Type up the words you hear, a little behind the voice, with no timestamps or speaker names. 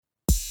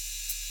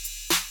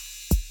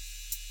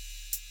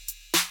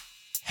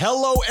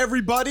Hello,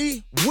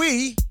 everybody.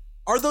 We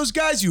are those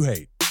guys you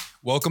hate.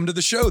 Welcome to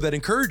the show that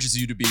encourages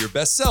you to be your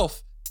best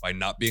self by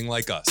not being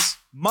like us.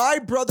 My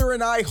brother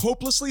and I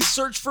hopelessly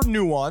search for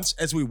nuance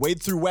as we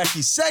wade through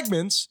wacky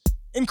segments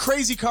and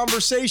crazy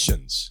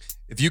conversations.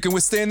 If you can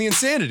withstand the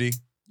insanity,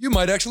 you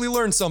might actually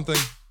learn something.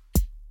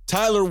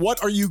 Tyler,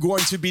 what are you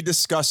going to be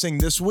discussing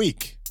this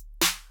week?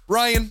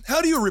 Ryan,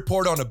 how do you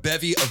report on a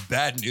bevy of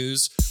bad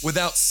news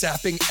without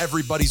sapping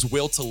everybody's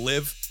will to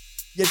live?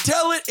 You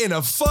tell it in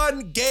a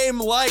fun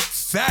game-like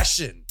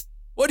fashion.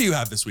 What do you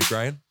have this week,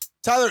 Ryan?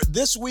 Tyler,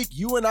 this week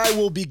you and I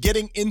will be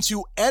getting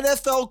into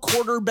NFL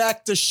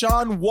quarterback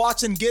Deshaun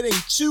Watson getting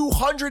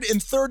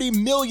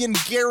 $230 million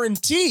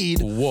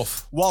guaranteed.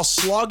 Woof. While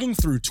slogging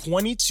through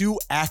 22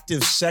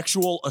 active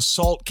sexual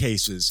assault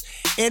cases.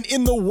 And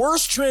in the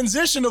worst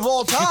transition of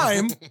all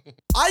time,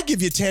 I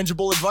give you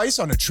tangible advice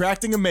on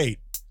attracting a mate.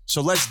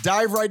 So let's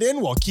dive right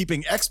in while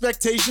keeping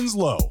expectations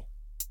low.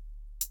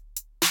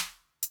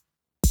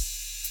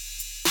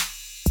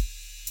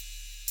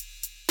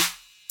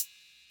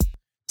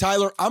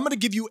 Tyler, I'm going to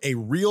give you a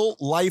real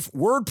life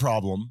word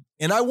problem,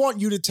 and I want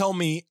you to tell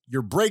me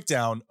your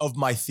breakdown of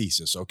my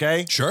thesis,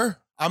 okay? Sure.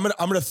 I'm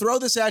gonna throw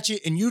this at you,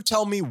 and you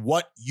tell me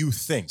what you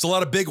think. It's a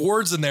lot of big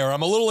words in there.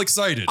 I'm a little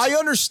excited. I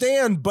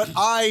understand, but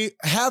I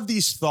have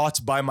these thoughts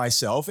by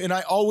myself, and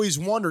I always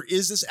wonder,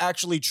 is this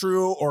actually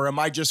true, or am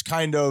I just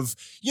kind of,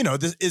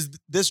 is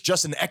this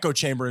just an echo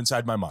chamber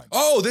inside my mind?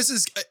 Oh, this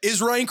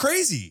is Ryan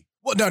crazy?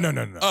 Well,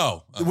 no.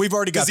 Oh. We've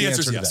already got the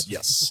answer to yes. that.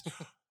 Yes.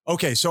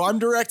 Okay, so I'm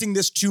directing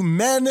this to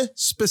men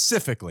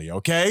specifically,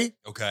 okay?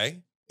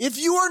 Okay. If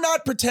you are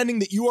not pretending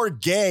that you are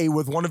gay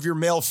with one of your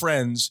male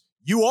friends,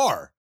 you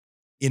are,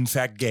 in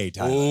fact, gay,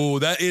 Tyler. Oh,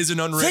 that is an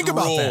unwritten Think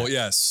about rule. that.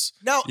 Yes.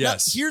 Now,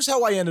 Yes. here's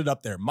how I ended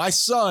up there. My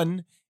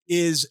son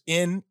is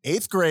in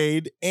 8th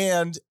grade,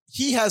 and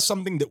he has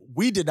something that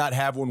we did not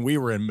have when we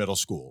were in middle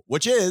school,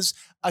 which is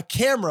a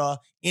camera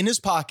in his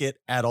pocket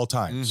at all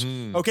times.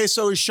 Mhm. Okay,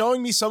 so he's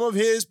showing me some of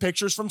his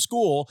pictures from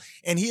school,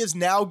 and he is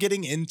now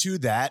getting into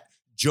that,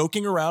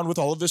 joking around with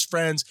all of his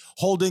friends,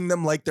 holding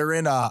them like they're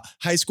in a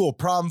high school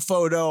prom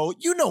photo.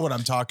 You know what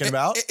I'm talking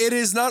about. It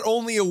is not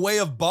only a way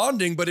of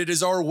bonding, but it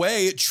is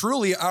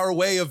truly our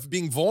way of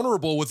being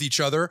vulnerable with each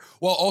other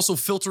while also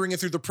filtering it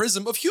through the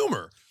prism of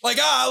humor. Like,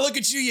 look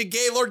at you, you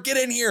gay lord, get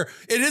in here.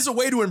 It is a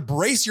way to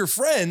embrace your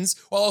friends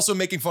while also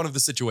making fun of the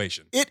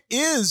situation. It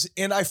is,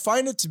 and I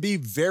find it to be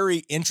very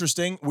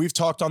interesting. We've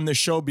talked on this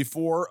show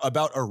before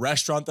about a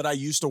restaurant that I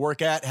used to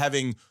work at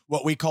having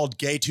what we called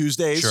Gay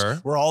Tuesdays, Sure.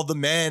 where all the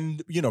men,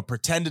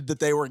 pretended that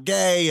they were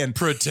gay and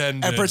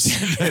Pretended.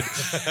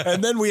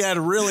 and then we had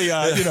really,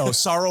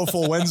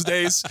 sorrowful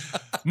Wednesdays.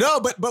 No,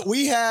 but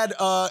we had,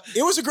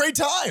 it was a great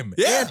time.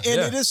 Yeah, And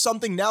yeah. it is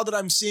something now that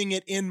I'm seeing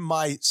it in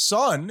my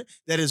son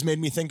that has made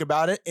me think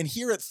about it. And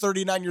here at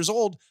 39 years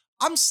old,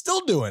 I'm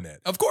still doing it.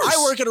 Of course.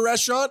 I work at a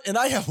restaurant and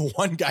I have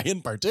one guy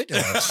in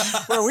particular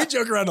where we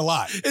joke around a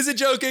lot. Is it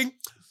joking?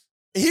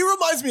 He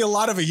reminds me a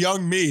lot of a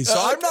young me, so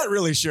I'm not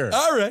really sure.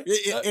 All right.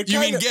 It You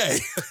mean kinda- gay?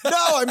 No,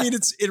 I mean,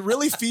 it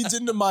really feeds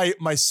into my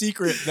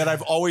secret that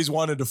I've always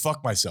wanted to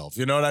fuck myself.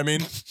 You know what I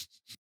mean?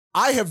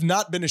 I have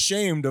not been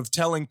ashamed of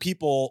telling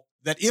people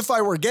that if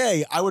I were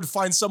gay, I would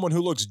find someone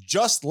who looks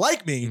just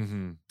like me,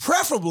 Mhm.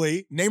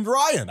 preferably named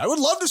Ryan. I would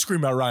love to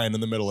scream out Ryan in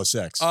the middle of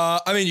sex.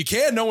 You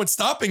can. No one's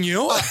stopping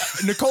you.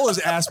 Nicole has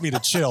asked me to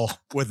chill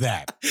with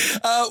that.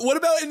 What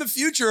about in the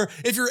future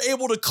if you're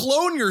able to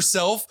clone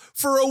yourself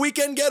for a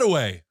weekend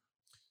getaway?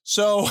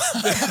 So Who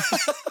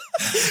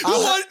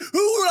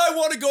would I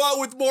want to go out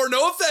with more,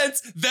 no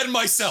offense, than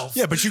myself?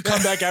 yeah, but you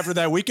come back after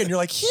that weekend, you're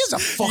like, he's a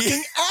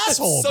fucking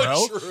asshole, so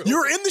bro. true.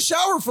 You're in the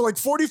shower for like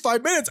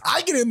 45 minutes.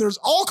 I get in, there's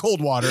all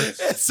cold water.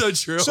 It's so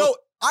true. So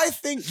I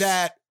think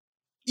that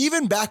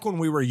even back when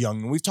we were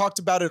young, and we've talked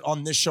about it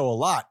on this show a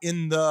lot,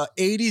 in the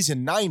 80s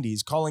and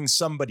 90s, calling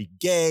somebody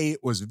gay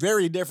was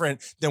very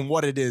different than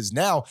what it is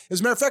now.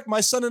 As a matter of fact,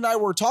 my son and I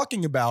were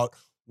talking about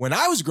when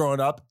I was growing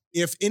up,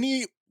 if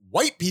any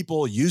white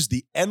people used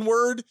the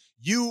N-word,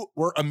 you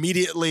were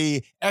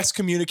immediately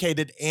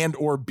excommunicated and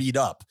or beat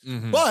up.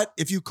 Mhm. But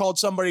if you called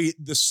somebody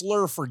the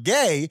slur for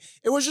gay,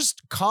 it was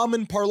just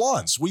common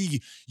parlance.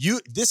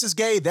 This is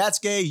gay, that's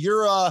gay,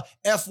 you're a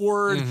F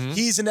word, Mhm.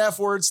 he's an F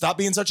word, stop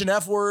being such an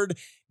F word.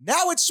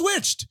 Now it's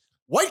switched.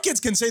 White kids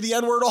can say the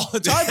N-word all the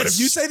time, but if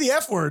you say the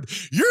F word,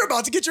 you're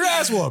about to get your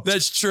ass whooped.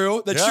 That's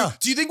true. That's Yeah. true.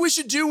 Do you think we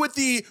should do with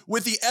the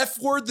F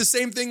word the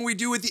same thing we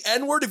do with the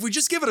N word? If we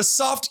just give it a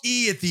soft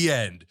E at the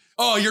end.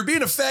 Oh, you're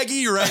being a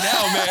faggy right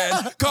now,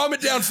 man. Calm it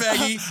down,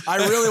 faggy. I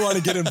really want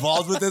to get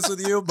involved with this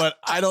with you, but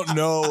I don't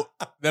know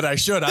that I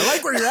should. I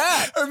like where you're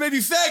at. Or maybe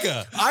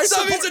fagga. I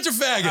Stop being support- such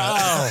a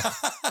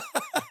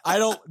fagga. I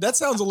don't, that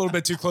sounds a little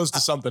bit too close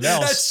to something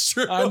else. That's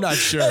true. I'm not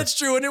sure. That's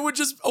true. And it would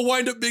just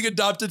wind up being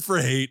adopted for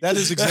hate. That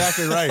is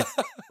exactly right.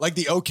 Like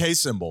the OK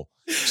symbol.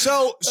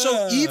 So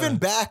even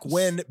back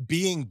when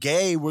being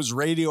gay was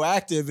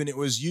radioactive and it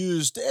was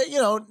used,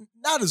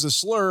 not as a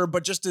slur,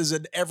 but just as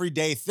an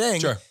everyday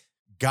thing. Sure.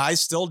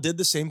 Guys still did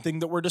the same thing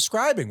that we're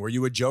describing, where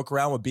you would joke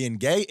around with being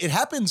gay. It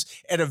happens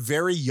at a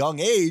very young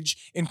age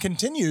and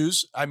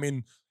continues. I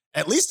mean,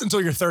 At least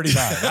until you're 39.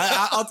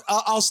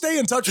 I'll stay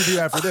in touch with you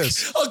after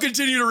this. I'll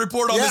continue to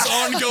report on this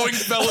ongoing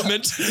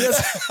development.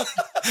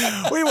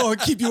 Yes. We will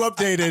keep you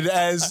updated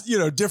as,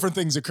 different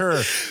things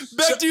occur.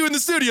 Back to you in the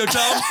studio,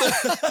 Tom.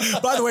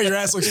 By the way, your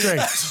ass looks great.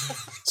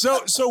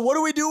 So what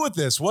do we do with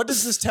this? What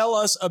does this tell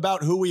us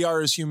about who we are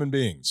as human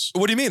beings?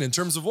 What do you mean? In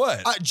terms of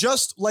what?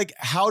 Just like,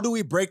 how do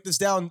we break this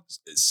down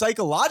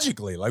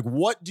psychologically? Like,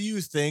 what do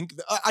you think?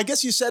 I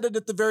guess you said it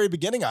at the very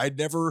beginning. I'd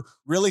never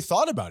really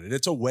thought about it.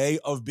 It's a way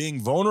of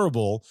being vulnerable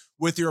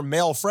with your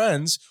male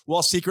friends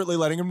while secretly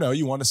letting them know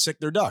you want to sick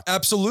their duck.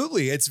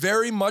 Absolutely. It's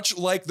very much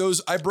like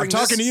those. I'm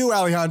talking to you,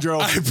 Alejandro.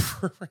 I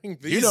bring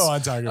these. You know what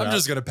I'm talking about. I'm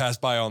just going to pass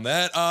by on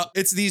that.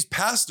 It's these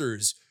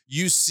pastors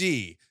you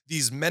see,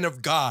 these men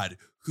of God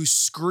who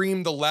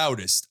scream the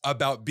loudest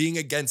about being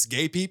against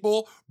gay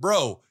people.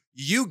 Bro,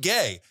 you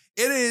gay.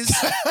 It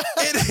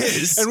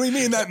is. And we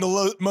mean that in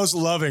the most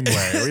loving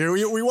way.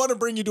 We want to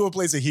bring you to a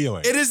place of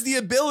healing. It is the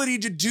ability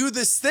to do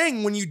this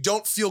thing when you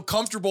don't feel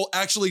comfortable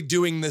actually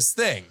doing this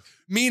thing.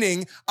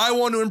 Meaning, I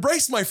want to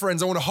embrace my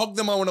friends. I want to hug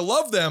them. I want to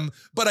love them.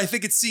 But I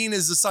think it's seen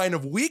as a sign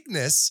of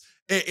weakness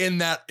in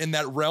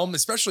that realm,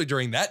 especially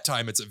during that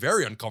time. It's a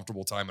very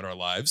uncomfortable time in our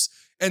lives.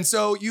 And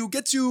so you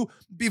get to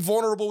be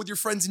vulnerable with your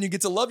friends and you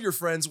get to love your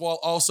friends while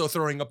also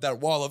throwing up that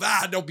wall of,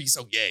 don't be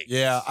so gay.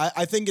 Yeah,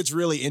 I think it's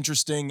really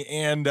interesting.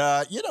 And,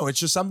 it's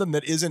just something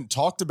that isn't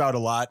talked about a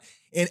lot.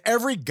 And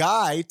every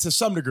guy, to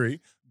some degree,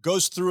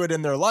 goes through it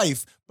in their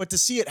life. But to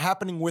see it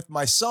happening with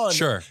my son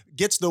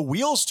gets the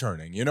wheels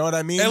turning. You know what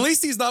I mean? At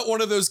least he's not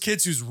one of those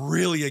kids who's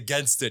really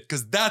against it,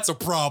 because that's a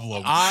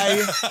problem.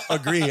 I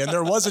agree. And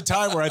there was a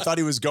time where I thought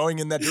he was going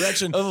in that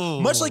direction.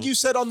 Much like you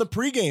said on the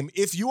pregame,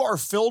 if you are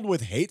filled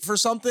with hate for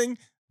something,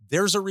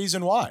 there's a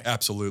reason why.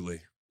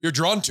 Absolutely. You're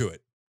drawn to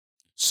it.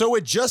 So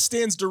it just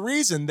stands to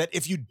reason that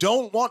if you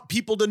don't want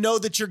people to know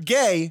that you're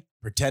gay,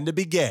 pretend to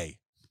be gay.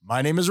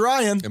 My name is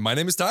Ryan. And my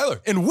name is Tyler.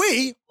 And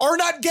we are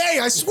not gay,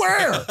 I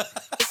swear.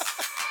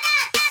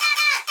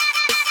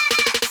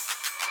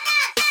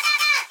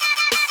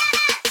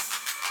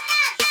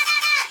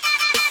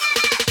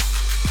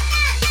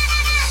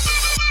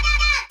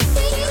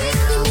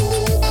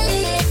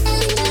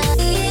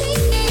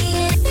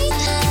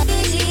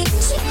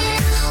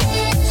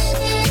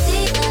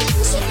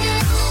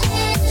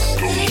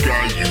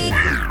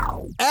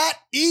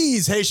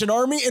 Haitian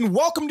Army, and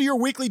welcome to your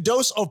weekly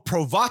dose of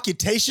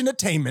provocation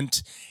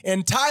attainment.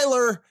 And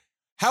Tyler,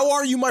 how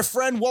are you, my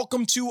friend?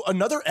 Welcome to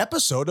another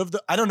episode of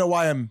I don't know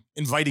why I'm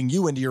inviting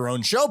you into your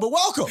own show, but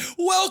welcome.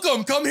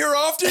 Welcome. Come here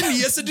often.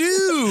 Yes, I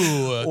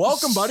do.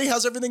 Welcome, buddy.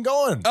 How's everything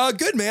going?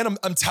 Good, man.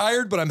 I'm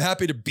tired, but I'm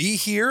happy to be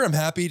here. I'm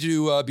happy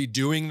to be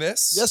doing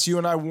this. Yes, you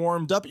and I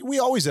warmed up. We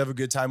always have a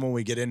good time when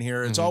we get in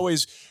here. It's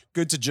always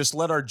good to just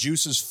let our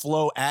juices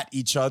flow at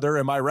each other.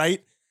 Am I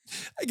right?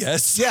 I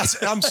guess. Yes,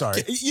 I'm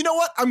sorry. You know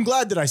what? I'm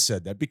glad that I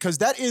said that, because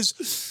that is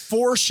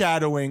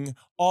foreshadowing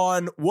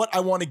on what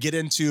I want to get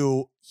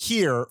into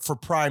here for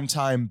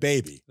Primetime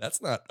Baby.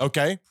 That's not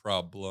okay. A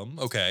problem.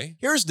 Okay.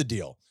 Here's the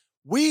deal.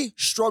 We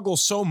struggle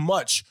so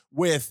much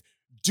with,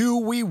 do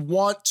we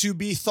want to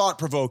be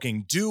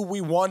thought-provoking? Do we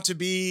want to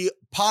be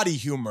potty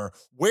humor?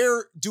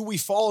 Where do we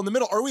fall in the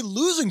middle? Are we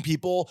losing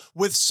people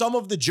with some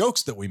of the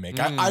jokes that we make?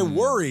 I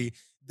worry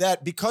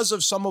that because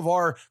of some of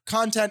our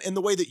content and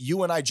the way that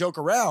you and I joke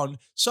around,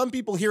 some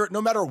people hear it,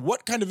 no matter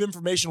what kind of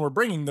information we're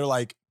bringing, they're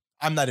like,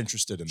 I'm not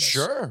interested in this.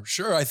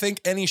 Sure. I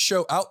think any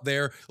show out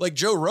there, like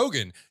Joe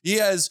Rogan, he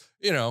has,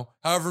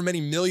 however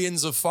many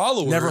millions of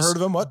followers. Never heard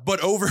of him. What?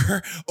 But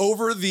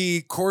over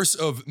the course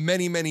of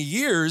many, many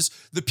years,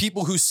 the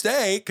people who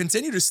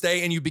continue to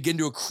stay, and you begin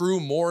to accrue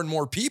more and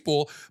more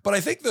people. But I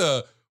think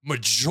the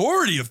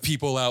majority of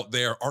people out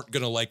there aren't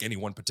going to like any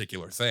one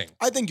particular thing.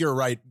 I think you're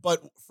right.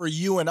 But for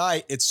you and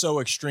I, it's so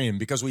extreme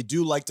because we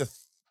do like to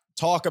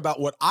talk about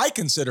what I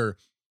consider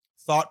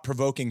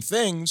thought-provoking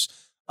things.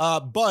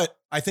 But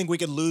I think we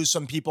could lose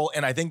some people,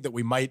 and I think that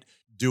we might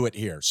do it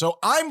here. So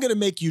I'm going to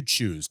make you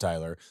choose,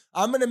 Tyler.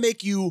 I'm going to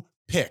make you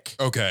pick.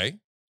 Okay.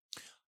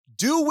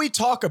 Do we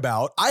talk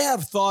about, I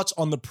have thoughts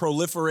on the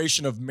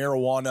proliferation of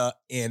marijuana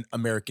in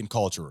American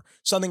culture,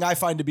 something I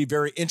find to be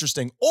very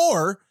interesting,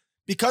 or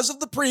because of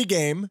the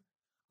pregame,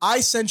 I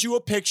sent you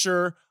a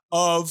picture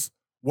of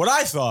what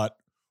I thought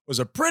was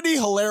a pretty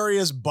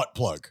hilarious butt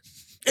plug.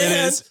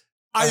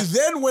 I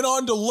then went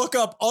on to look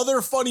up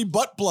other funny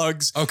butt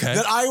plugs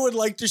that I would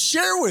like to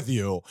share with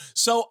you.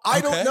 So I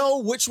don't know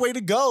which way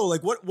to go.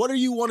 Like, what do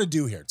you want to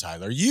do here,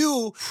 Tyler?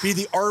 You be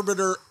the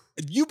arbiter.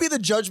 You be the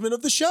judgment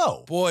of the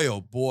show. Boy,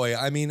 oh boy.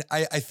 I mean,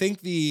 I think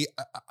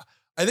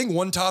I think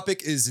one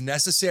topic is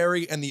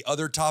necessary and the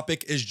other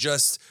topic is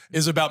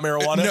about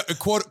marijuana,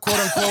 quote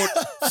unquote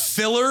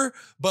filler.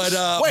 But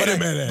wait a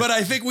minute. But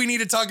I think we need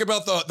to talk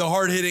about the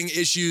hard hitting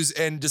issues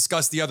and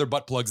discuss the other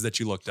butt plugs that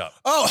you looked up.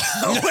 Oh,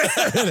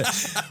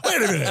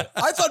 wait a minute.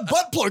 I thought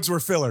butt plugs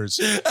were fillers.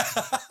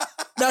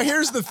 Now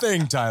here's the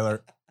thing,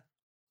 Tyler.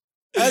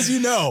 As you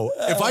know,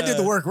 if I did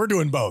the work, we're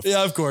doing both.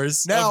 Yeah, of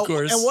course. Now, of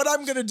course. and what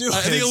I'm going to do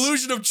is... The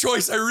illusion of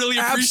choice, I really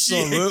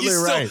appreciate. Absolutely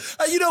You right.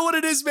 You know what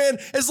it is, man?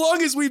 As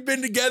long as we've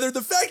been together,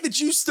 the fact that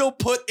you still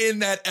put in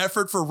that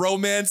effort for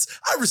romance,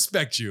 I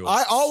respect you.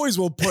 I always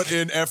will put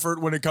in effort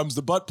when it comes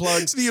to butt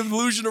plugs. The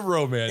illusion of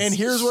romance. And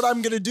here's what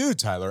I'm going to do,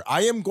 Tyler.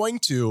 I am going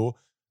to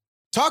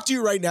talk to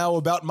you right now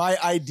about my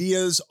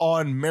ideas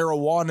on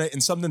marijuana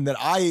and something that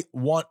I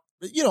want,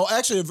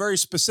 actually a very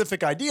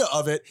specific idea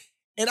of it.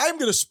 And I'm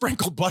going to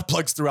sprinkle butt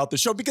plugs throughout the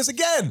show because,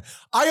 again,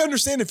 I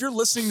understand if you're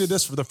listening to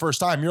this for the first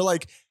time, you're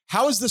like,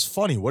 how is this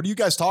funny? What are you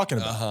guys talking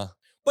about?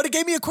 But it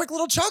gave me a quick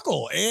little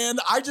chuckle.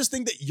 And I just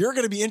think that you're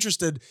going to be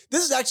interested.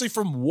 This is actually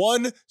from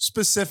one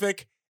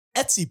specific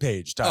Etsy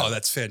page, Tyler. Oh,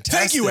 that's fantastic.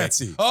 Thank you,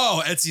 Etsy.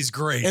 Oh, Etsy's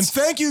great. And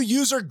thank you,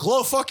 user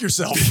Glow Fuck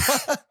Yourself.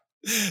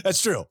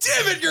 That's true.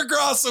 Damn it, you're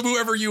awesome,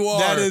 whoever you are.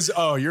 That is,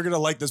 you're going to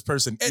like this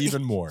person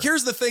even more.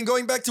 Here's the thing,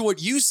 going back to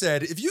what you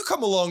said, if you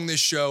come along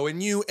this show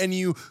and you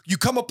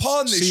come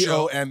upon this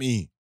show.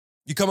 COME.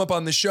 You come up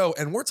on the show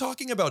and we're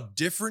talking about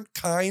different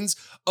kinds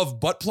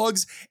of butt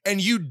plugs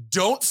and you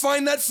don't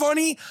find that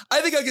funny, I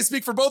think I can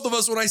speak for both of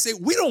us when I say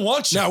we don't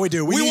want you. No, we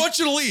do. We want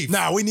you to leave.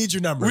 No, we need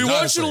your number. We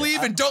want you to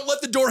leave and don't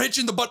let the door hit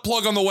you in the butt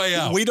plug on the way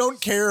out. We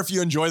don't care if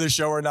you enjoy the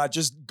show or not.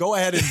 Just go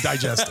ahead and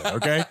digest it,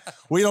 okay?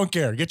 We don't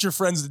care. Get your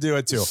friends to do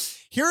it too.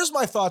 Here's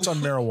my thoughts on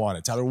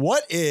marijuana, Tyler.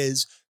 What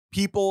is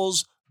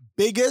people's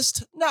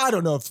biggest, I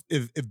don't know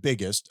if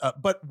biggest,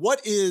 but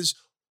what is...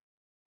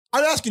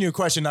 I'm asking you a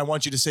question. I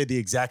want you to say the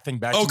exact thing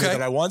back to me that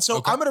I want.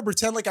 So I'm going to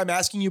pretend like I'm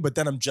asking you, but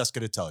then I'm just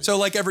going to tell you. So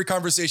like every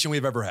conversation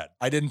we've ever had.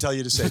 I didn't tell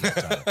you to say that,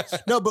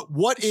 Tyler. No, but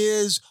what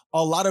is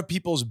a lot of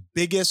people's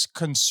biggest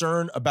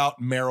concern about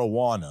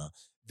marijuana?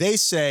 They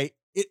say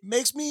it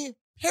makes me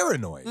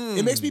paranoid.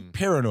 It makes me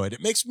paranoid.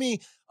 It makes me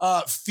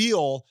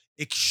feel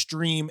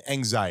extreme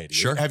anxiety.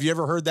 Sure. Have you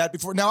ever heard that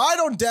before? Now, I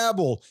don't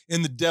dabble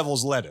in the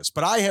devil's lettuce,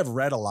 but I have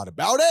read a lot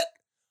about it.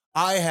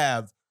 I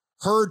have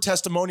heard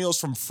testimonials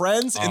from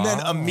friends and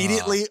then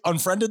immediately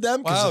unfriended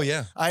them. Wow,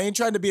 yeah. I ain't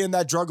trying to be in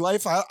that drug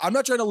life. I'm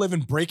not trying to live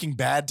in Breaking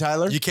Bad,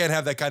 Tyler. You can't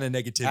have that kind of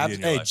negativity in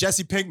your life.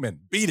 Jesse Pinkman,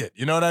 beat it.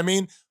 You know what I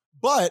mean?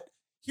 But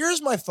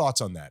here's my thoughts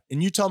on that.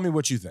 And you tell me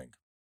what you think.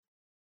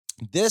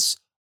 This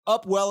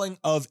upwelling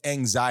of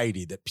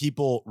anxiety that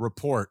people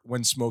report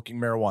when smoking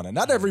marijuana,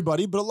 not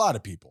everybody, but a lot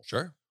of people.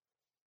 Sure.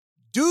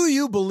 Do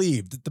you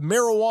believe that the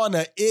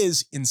marijuana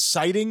is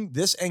inciting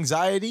this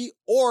anxiety,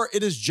 or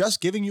it is just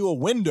giving you a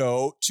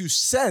window to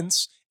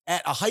sense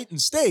at a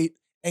heightened state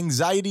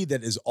anxiety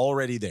that is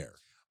already there?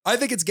 I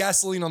think it's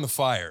gasoline on the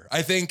fire.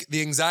 I think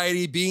the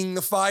anxiety being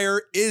the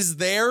fire is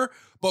there,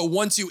 but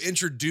once you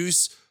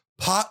introduce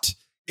pot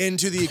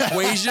into the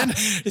equation.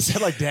 Is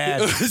that like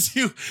dad?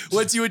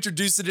 once you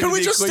introduce it into the equation. Can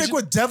we just stick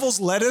with devil's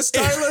lettuce,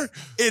 Tyler?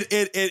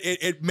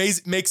 It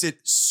makes it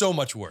so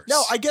much worse.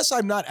 No, I guess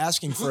I'm not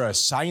asking for a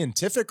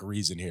scientific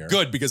reason here.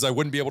 Good, because I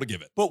wouldn't be able to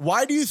give it. But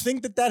why do you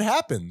think that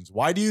happens?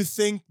 Why do you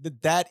think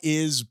that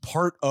is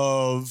part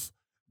of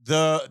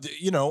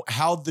the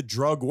how the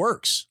drug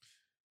works?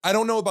 I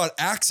don't know about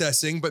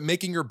accessing, but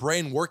making your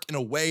brain work in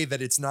a way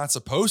that it's not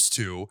supposed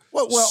to.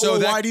 Well,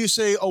 why do you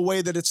say a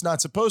way that it's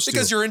not supposed to?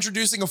 Because you're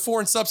introducing a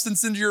foreign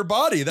substance into your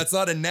body. That's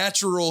not a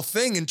natural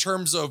thing in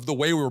terms of the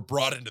way we were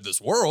brought into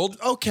this world.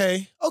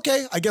 Okay.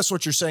 I guess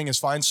what you're saying is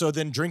fine. So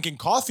then drinking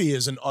coffee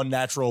is an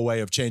unnatural way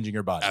of changing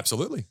your body.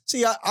 Absolutely.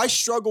 See, I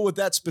struggle with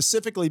that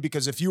specifically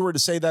because if you were to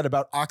say that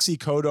about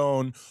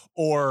oxycodone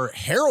or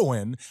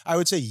heroin, I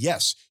would say,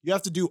 yes, you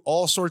have to do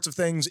all sorts of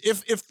things.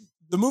 If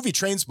the movie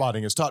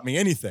Trainspotting has taught me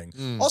anything,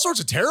 all sorts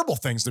of terrible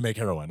things to make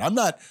heroin. I'm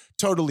not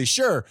totally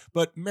sure,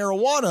 but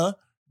marijuana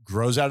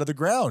grows out of the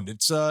ground.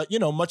 It's,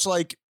 much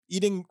like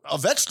eating a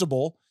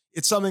vegetable,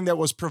 it's something that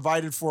was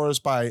provided for us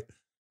by,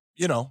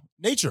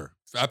 nature.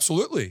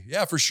 Absolutely.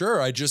 Yeah, for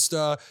sure. I just,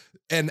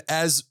 and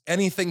as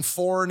anything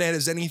foreign and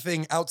as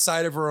anything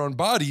outside of our own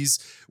bodies,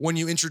 when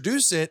you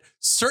introduce it,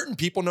 certain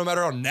people, no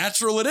matter how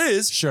natural it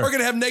is, are going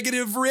to have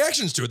negative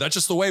reactions to it. That's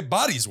just the way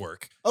bodies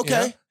work. Okay.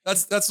 You know?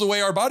 That's the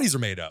way our bodies are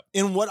made up.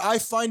 And what I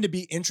find to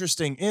be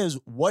interesting is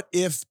what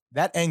if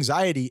that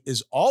anxiety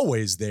is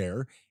always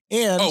there?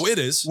 And it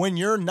is. When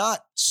you're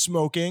not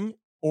smoking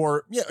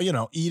or,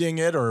 eating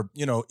it or,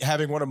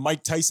 having one of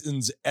Mike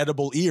Tyson's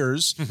edible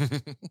ears,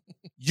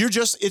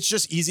 it's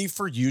just easy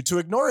for you to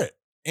ignore it.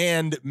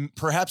 And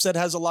perhaps that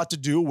has a lot to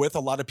do with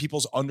a lot of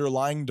people's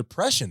underlying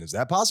depression. Is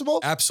that possible?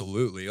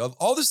 Absolutely.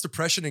 All this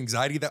depression,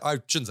 anxiety that I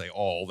shouldn't say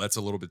all, that's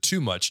a little bit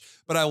too much,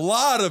 but a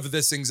lot of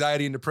this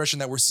anxiety and depression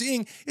that we're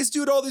seeing is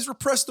due to all these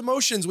repressed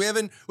emotions. We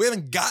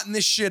haven't gotten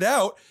this shit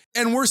out,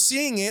 and we're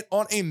seeing it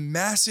on a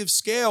massive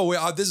scale.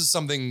 This is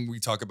something we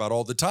talk about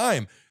all the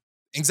time.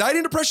 Anxiety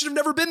and depression have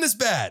never been this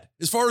bad,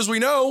 as far as we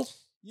know.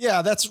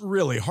 Yeah, that's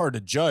really hard to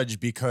judge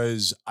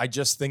because I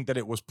just think that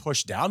it was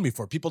pushed down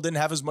before. People didn't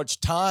have as much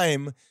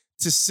time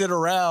to sit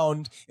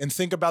around and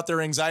think about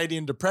their anxiety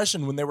and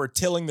depression when they were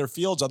tilling their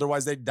fields.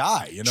 Otherwise, they'd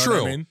die. You know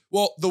True. what I mean?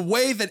 Well, the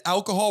way that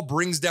alcohol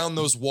brings down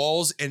those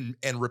walls and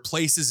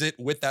replaces it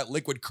with that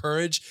liquid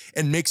courage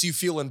and makes you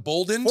feel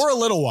emboldened. For a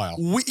little while.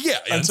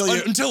 Until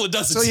it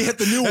doesn't. Until you hit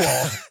the new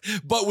wall.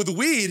 But with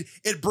weed,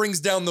 it brings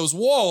down those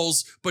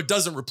walls, but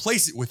doesn't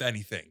replace it with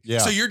anything. Yeah.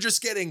 So you're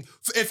just getting,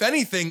 if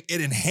anything,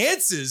 it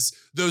enhances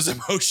those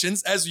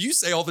emotions, as you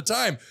say all the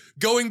time.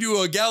 Going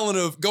to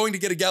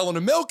get a gallon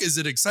of milk is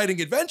an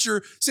exciting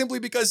adventure simply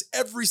because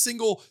every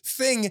single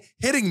thing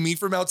hitting me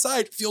from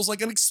outside feels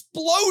like an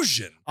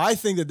explosion. I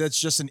think that that's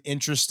just an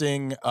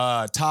interesting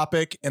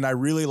topic, and I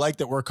really like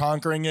that we're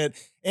conquering it.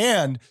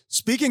 And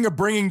speaking of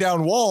bringing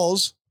down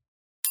walls,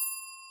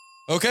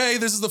 okay,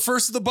 this is the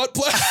first of the butt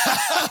plug.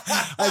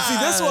 I see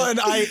this one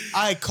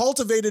I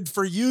cultivated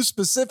for you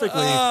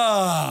specifically.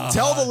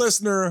 Tell the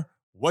listener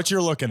what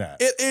you're llooking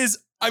at. It is,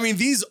 I mean,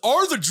 these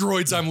are the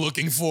droids I'm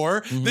looking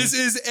for.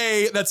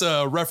 Mm-hmm. That's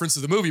a reference to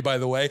the movie, by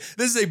the way.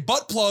 This is a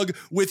butt plug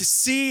with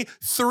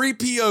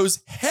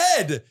C-3PO's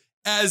head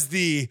as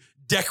the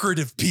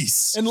decorative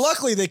piece. And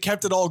luckily they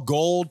kept it all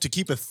gold to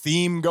keep a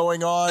theme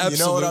going on. Absolutely.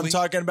 You know what I'm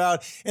talking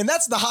about? And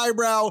that's the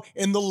highbrow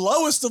and the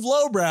lowest of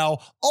lowbrow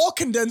all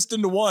condensed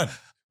into one.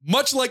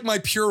 Much like my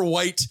pure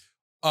white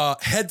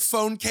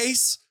headphone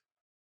case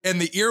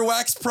and the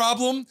earwax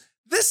problem,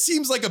 this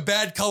seems like a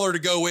bad color to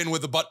go in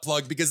with a butt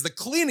plug because the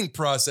cleaning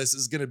process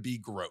is going to be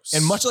gross.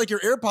 And much like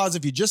your AirPods,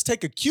 if you just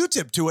take a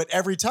Q-tip to it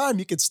every time,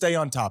 you could stay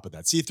on top of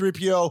that.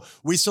 C-3PO,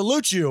 we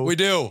salute you. We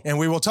do. And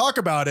we will talk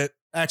about it.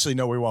 Actually,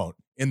 no, we won't.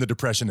 In the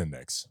Depression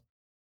Index.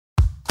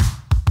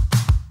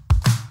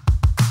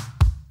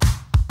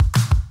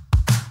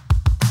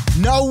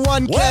 No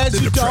one cares.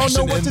 The You don't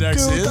know Depression what to do.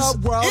 Index The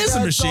world is a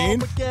has machine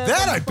gone again.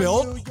 that I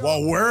built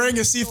while wearing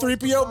a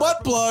C-3PO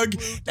butt plug,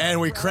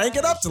 and we crank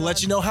it up to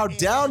let you know how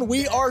down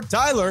we are.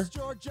 Tyler,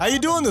 how you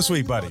doing this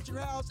week, buddy?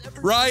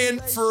 Ryan,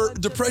 for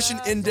Depression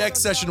Index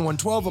session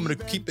 112, I'm going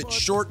to keep it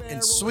short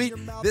and sweet.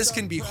 This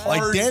can be hard.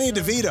 Like Danny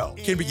DeVito.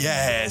 It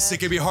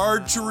can be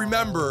hard to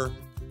remember,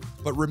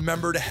 but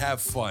remember to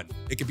have fun.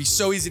 It can be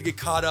so easy to get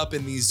caught up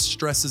in these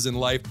stresses in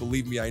life,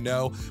 believe me, I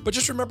know. But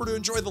just remember to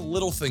enjoy the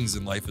little things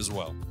in life as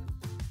well.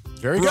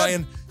 Very good.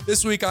 Ryan,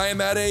 this week I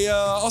am at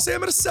I'll say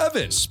I'm at a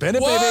 7. Spin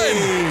it, 1, 2, 3, 4,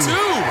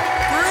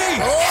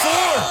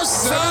 Oh,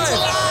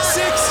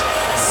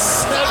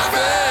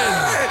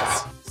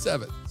 5, 6,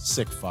 7.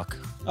 Sick fuck.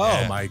 Oh,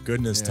 Yeah. my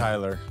goodness, Yeah.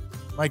 Tyler.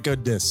 My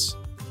goodness.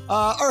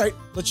 All right,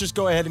 let's just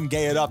go ahead and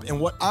gay it up. And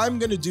what I'm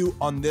going to do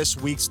on this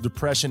week's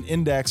Depression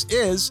Index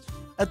is,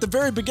 at the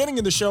very beginning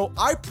of the show,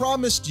 I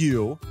promised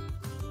you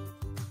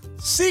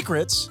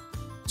secrets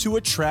to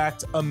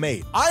attract a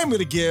mate. I am going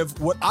to give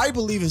what I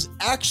believe is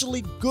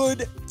actually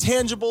good,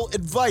 tangible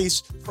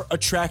advice for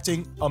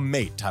attracting a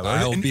mate, Tyler.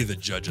 I'll And be the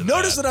judge of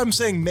notice that I'm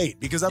saying mate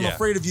because I'm Yeah.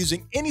 afraid of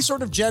using any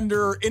sort of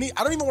gender, I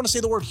don't even want to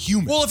say the word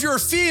human. Well, if you're a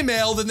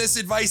female, then this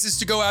advice is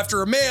to go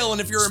after a male,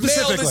 and if you're a male,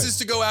 Specifically. this is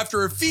to go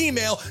after a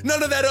female.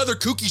 None of that other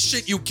kooky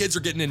shit you kids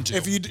are getting into.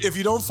 If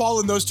you don't fall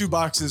in those two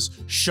boxes,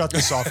 shut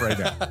this off right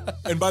now.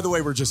 And by the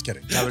way, we're just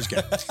kidding. Tyler's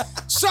kidding.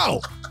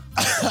 So,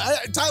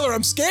 Tyler,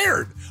 I'm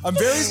scared. I'm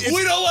very.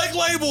 we don't like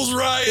labels,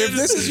 Ryan. If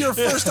this is your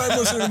first time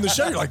listening to the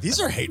show, you're like, these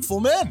are hateful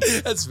men.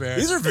 That's fair.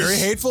 These are very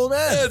hateful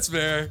men. That's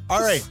fair.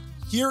 All right,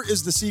 here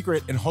is the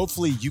secret, and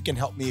hopefully you can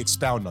help me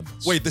expound on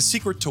this. Wait, the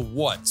secret to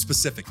what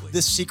specifically?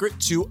 The secret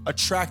to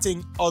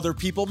attracting other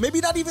people, maybe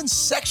not even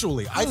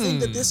sexually. I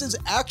think that this is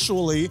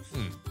actually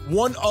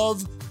one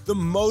of the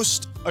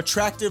most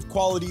attractive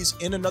qualities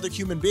in another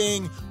human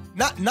being.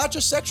 Not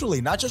just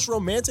sexually, not just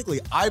romantically.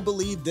 I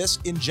believe this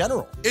in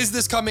general. Is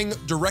this coming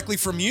directly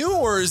from you,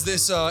 or is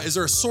this is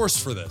there a source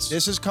for this?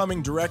 This is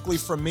coming directly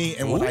from me,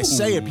 and when I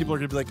say it, people are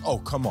gonna be like, "Oh,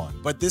 come on!"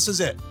 But this is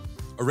it.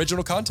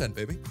 Original content,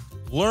 baby.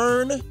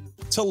 Learn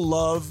to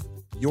love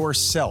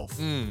yourself.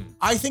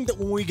 I think that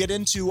when we get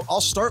into, I'll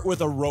start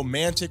with a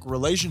romantic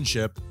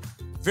relationship.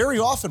 Very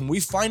often we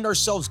find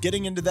ourselves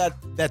getting into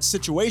that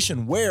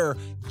situation where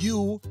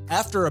you,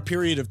 after a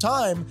period of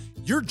time,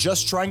 you're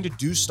just trying to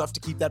do stuff to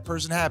keep that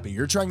person happy.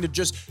 You're trying to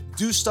just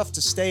do stuff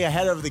to stay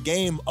ahead of the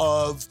game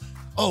of,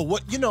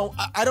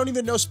 I don't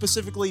even know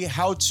specifically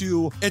how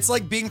to. It's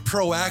like being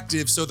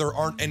proactive so there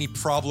aren't any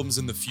problems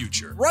in the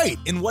future. Right.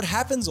 And what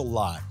happens a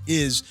lot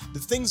is the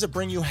things that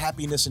bring you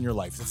happiness in your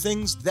life, the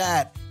things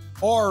that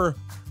are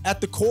at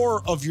the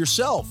core of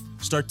yourself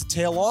start to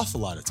tail off a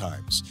lot of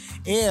times.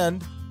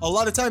 And a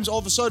lot of times, all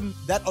of a sudden,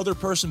 that other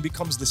person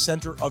becomes the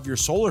center of your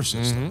solar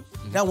system.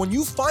 Now, when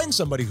you find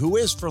somebody who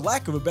is, for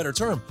lack of a better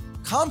term,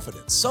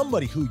 confident,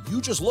 somebody who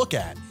you just look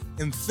at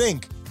and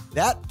think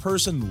that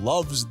person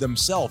loves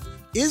themselves,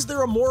 is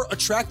there a more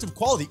attractive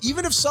quality?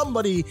 Even if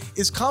somebody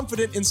is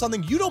confident in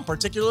something you don't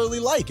particularly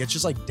like, it's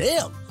just like,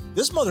 damn,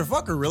 this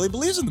motherfucker really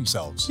believes in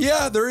themselves.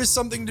 Yeah, there is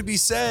something to be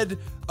said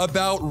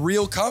about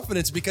real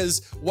confidence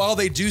because while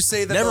they do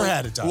say that Never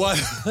had it, Tyler.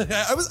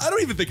 I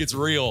don't even think it's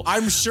real.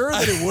 I'm sure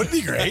that it would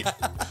be great.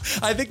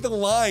 I think the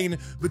line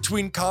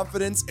between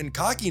confidence and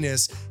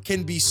cockiness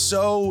can be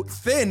so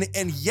thin,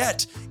 and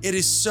yet it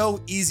is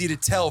so easy to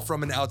tell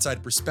from an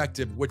outside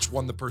perspective which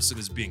one the person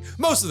is being.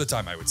 Most of the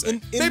time, I would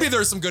say. Maybe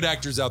there are some good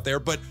actors out there,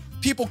 but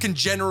people can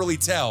generally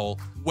tell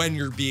when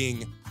you're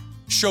being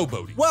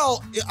showboating.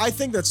 Well, I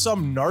think that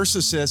some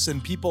narcissists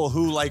and people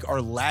who like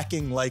are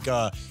lacking like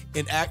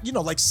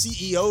like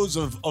CEOs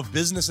of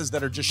businesses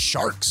that are just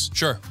sharks.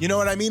 Sure. You know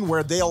what I mean?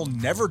 Where they'll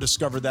never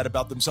discover that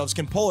about themselves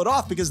can pull it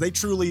off because they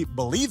truly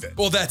believe it.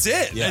 Well, that's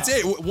it. Yeah. That's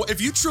it. If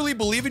you truly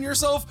believe in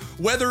yourself,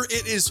 whether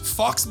it is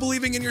Fox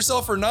believing in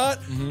yourself or not,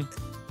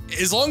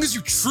 as long as you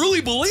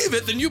truly believe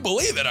it, then you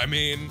believe it. I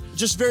mean,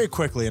 just very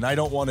quickly, and I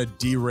don't want to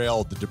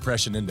derail the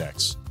depression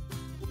index.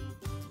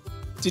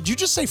 Did you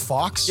just say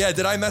Fox? Yeah,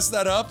 did I mess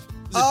that up?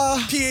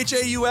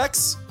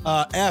 PHAUX?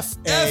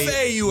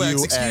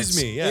 FAUX. Excuse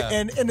me. Yeah.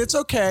 And it's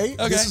okay.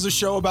 This is a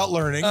show about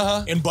learning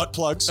and butt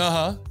plugs.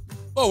 Oh,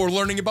 we're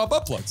learning about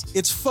butt plugs.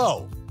 It's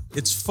faux.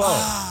 It's faux.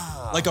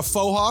 Like a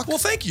faux hawk? Well,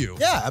 thank you.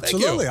 Yeah,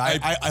 absolutely.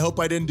 Thank you. I hope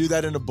I didn't do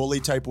that in a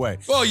bully type way.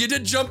 Well, you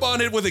did jump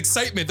on it with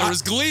excitement. There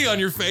was glee on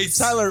your face.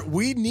 Tyler,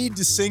 we need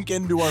to sink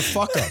into our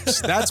fuck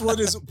ups. That's what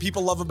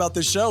people love about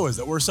this show is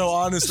that we're so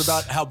honest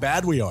about how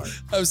bad we are.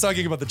 I was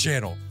talking about the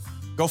channel.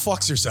 Go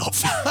fuck yourself.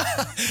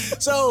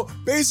 So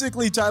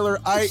basically, Tyler,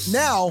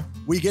 now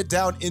we get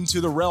down into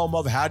the realm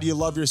of how do you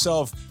love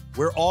yourself?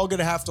 We're all going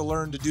to have to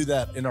learn to do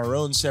that in our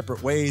own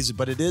separate ways,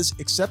 but it is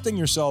accepting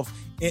yourself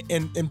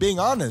and being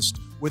honest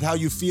with how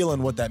you feel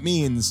and what that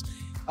means.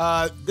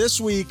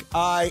 This week,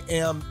 I've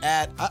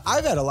had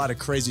a lot of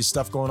crazy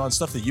stuff going on,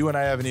 stuff that you and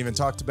I haven't even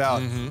talked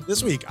about.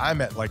 This week,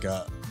 I'm at like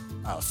a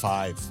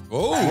 5.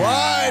 Oh. 1, 2, 3,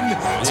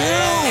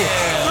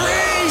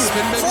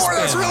 4.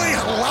 That's really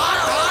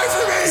high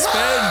for me.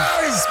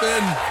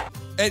 Spin.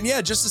 And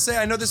yeah, just to say,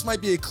 I know this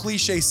might be a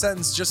cliche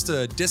sentence just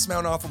to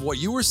dismount off of what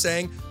you were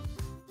saying.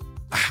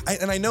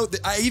 I know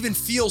that I even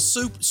feel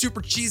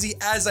super cheesy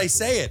as I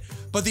say it,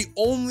 but the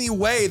only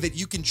way that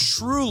you can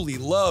truly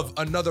love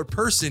another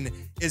person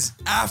is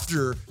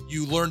after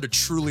you learn to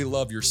truly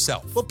love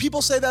yourself. Well,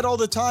 people say that all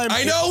the time.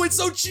 I know, it's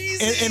so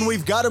cheesy. And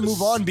we've got to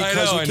move on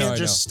because we can't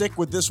just stick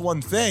with this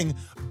one thing.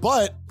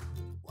 But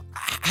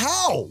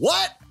how?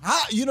 What?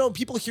 How? You know,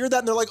 people hear that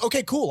and they're like,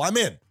 okay, cool, I'm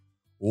in.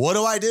 What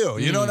do I do?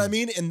 You know what I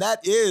mean? And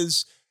that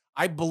is,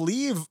 I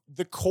believe,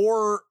 the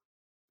core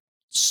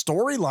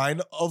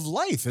storyline of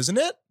life, isn't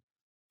it?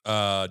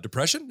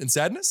 Depression and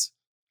sadness?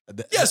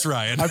 Yes,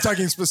 Ryan. I'm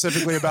talking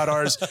specifically about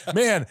ours.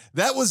 Man,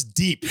 that was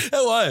deep. It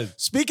was.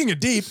 Speaking of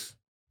deep.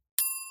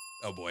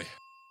 Oh boy.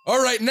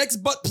 All right, next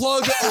butt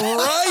plug,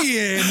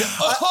 Ryan.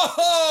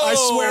 I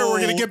swear we're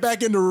going to get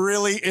back into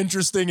really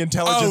interesting,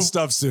 intelligent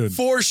stuff soon.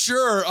 For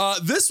sure.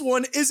 This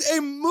one is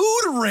a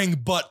mood ring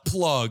butt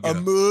plug. A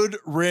mood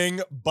ring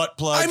butt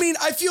plug. I mean,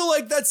 I feel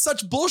like that's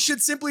such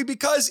bullshit simply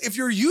because if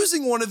you're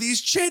using one of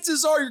these,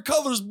 chances are your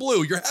color's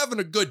blue. You're having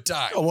a good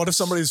time. Oh, what if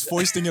somebody's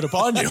foisting it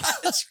upon you?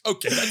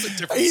 Okay, that's a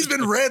different He's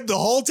been red the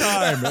whole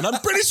time, and I'm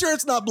pretty sure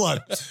it's not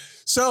blood.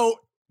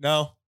 So,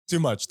 no. Too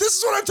much. This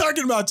is what I'm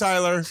talking about,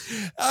 Tyler.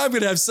 I'm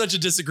going to have such a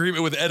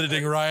disagreement with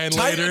editing, Ryan,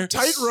 later.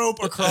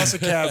 Tightrope across a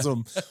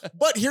chasm.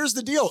 But here's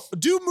the deal.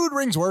 Do mood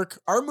rings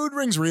work? Are mood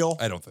rings real?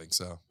 I don't think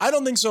so. I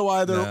don't think so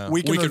either. No.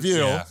 We can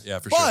review. Yeah,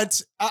 for sure.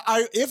 But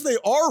if they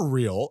are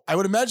real, I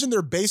would imagine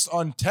they're based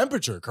on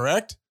temperature,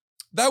 correct?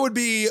 That would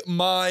be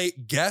my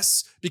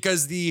guess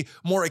because the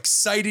more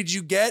excited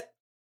you get,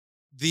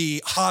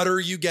 the hotter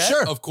you get,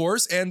 sure, of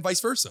course, and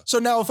vice versa. So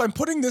now if I'm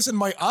putting this in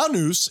my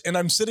anus and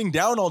I'm sitting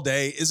down all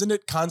day, isn't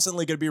it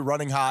constantly going to be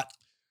running hot?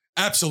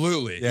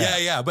 Absolutely.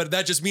 Yeah. But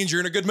that just means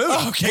you're in a good mood.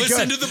 Okay,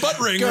 Listen to the butt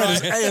ring. Good.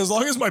 Right? Hey, as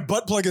long as my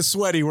butt plug is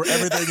sweaty, where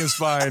everything is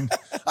fine.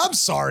 I'm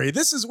sorry.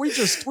 We've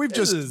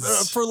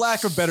just for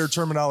lack of better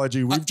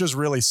terminology, we've just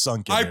really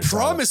sunk in. I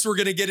promise we're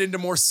going to get into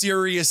more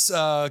serious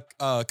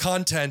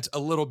content a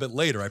little bit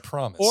later. I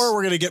promise. Or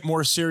we're going to get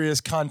more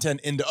serious content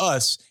into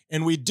us,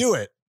 and we do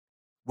it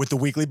with the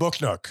Weekly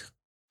Book Nook.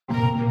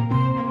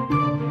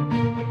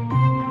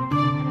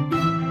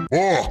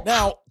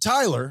 Now,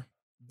 Tyler,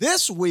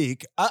 this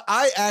week,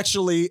 I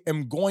actually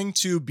am going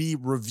to be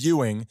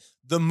reviewing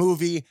the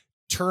movie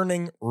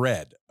Turning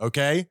Red,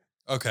 okay?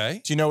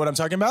 Okay. Do you know what I'm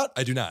talking about?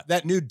 I do not.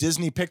 That new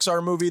Disney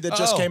Pixar movie that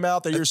just came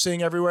out that you're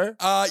seeing everywhere?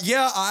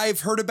 Yeah,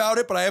 I've heard about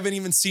it, but I haven't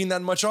even seen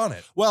that much on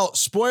it. Well,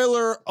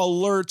 spoiler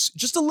alerts,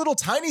 just a little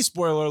tiny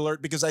spoiler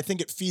alert, because I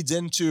think it feeds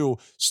into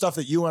stuff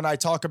that you and I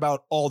talk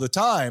about all the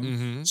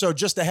time. So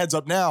just a heads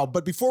up now.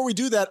 But before we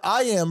do that,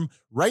 I am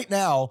right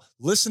now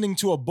listening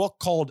to a book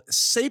called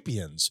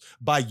Sapiens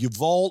by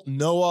Yuval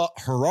Noah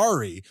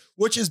Harari,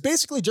 which is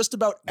basically just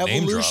about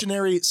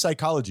evolutionary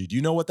psychology. Do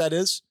you know what that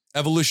is?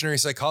 Evolutionary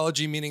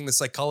psychology, meaning the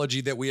psychology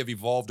that we have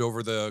evolved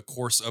over the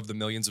course of the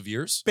millions of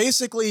years?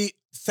 Basically,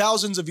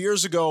 thousands of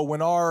years ago,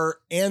 when our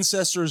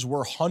ancestors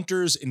were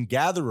hunters and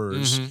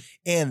gatherers,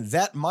 and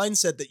that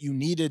mindset that you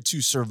needed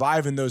to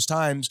survive in those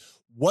times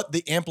what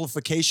the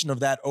amplification of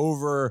that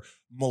over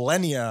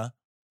millennia.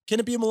 Can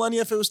it be a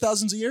millennia if it was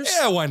thousands of years?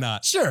 Yeah, why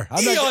not? Sure.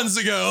 Eons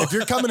ago. If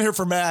you're coming here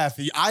for math,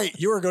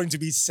 you are going to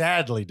be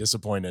sadly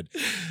disappointed.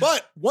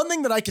 But one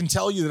thing that I can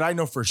tell you that I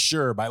know for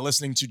sure by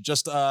listening to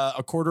just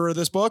a quarter of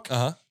this book,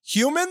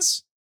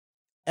 humans,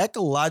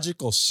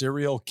 ecological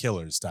serial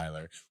killers,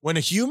 Tyler. When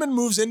a human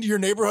moves into your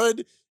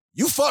neighborhood,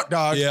 you fuck,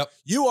 dog. Yep.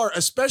 You are,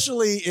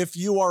 especially if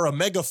you are a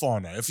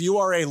megafauna, if you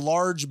are a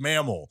large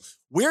mammal,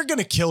 we're going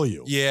to kill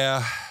you.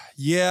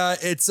 Yeah,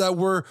 it's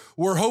we're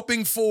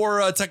hoping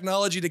for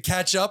technology to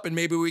catch up and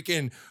maybe we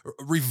can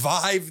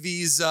revive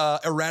these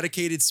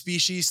eradicated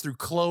species through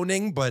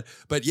cloning.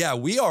 But yeah,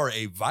 we are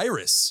a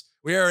virus.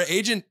 We are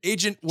agent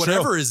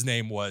whatever his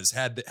name was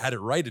had it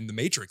right in the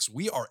Matrix.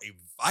 We are a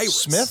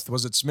virus. Smith,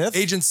 was it Smith?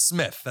 Agent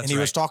Smith. That's and he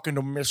was talking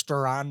to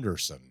Mr.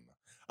 Anderson.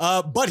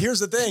 But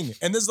here's the thing,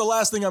 and this is the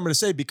last thing I'm going to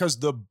say because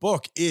the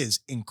book is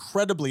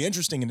incredibly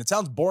interesting and it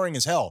sounds boring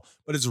as hell,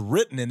 but it's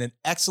written in an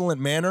excellent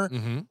manner.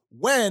 Mm-hmm.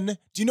 Do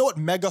you know what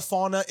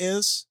megafauna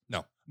is?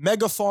 No.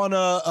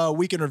 Megafauna,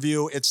 we can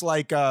review. It's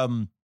like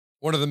one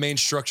of the main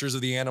structures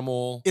of the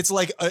animal. It's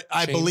like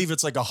I believe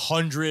it's like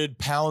 100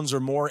 pounds or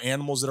more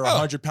animals that are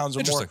 100 pounds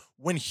or more.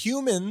 When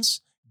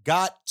humans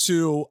got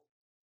to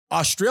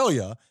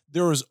Australia,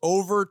 there was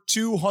over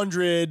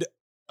 200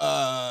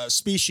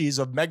 species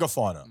of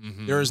megafauna.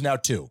 Mm-hmm. There is now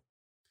 2.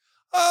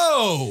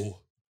 Oh,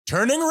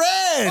 Turning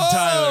Red,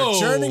 Tyler.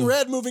 Turning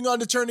Red, moving on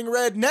to Turning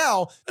Red.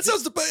 Now,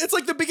 it's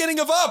like the beginning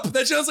of Up.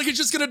 That sounds like it's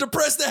just going to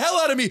depress the hell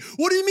out of me.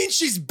 What do you mean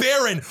she's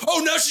barren?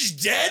 Oh, now she's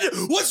dead?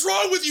 What's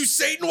wrong with you,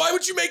 Satan? Why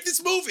would you make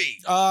this movie?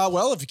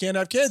 Well, if you can't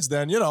have kids,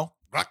 then,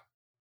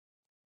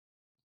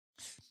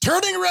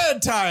 Turning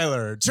Red,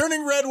 Tyler.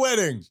 Turning Red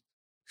Wedding.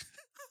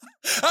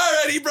 All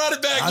right, he brought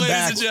it back,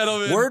 ladies and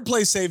gentlemen.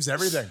 Wordplay saves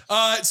everything.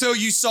 So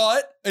you saw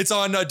it. It's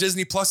on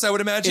Disney Plus, I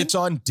would imagine. It's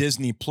on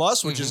Disney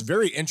Plus, which is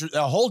very interesting.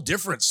 A whole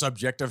different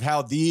subject of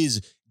how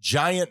these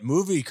giant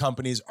movie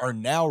companies are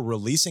now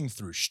releasing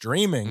through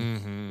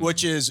streaming,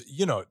 which is,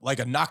 like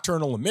a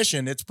nocturnal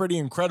emission. It's pretty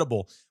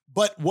incredible.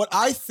 But what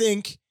I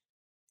think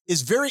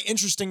is very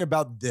interesting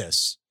about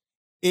this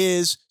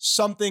is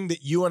something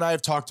that you and I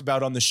have talked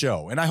about on the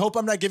show. And I hope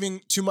I'm not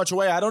giving too much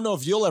away. I don't know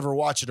if you'll ever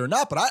watch it or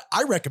not, but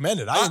I recommend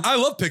it. I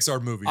love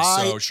Pixar movies,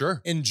 so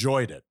sure.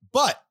 Enjoyed it.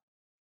 But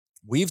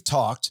we've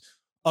talked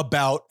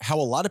about how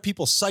a lot of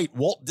people cite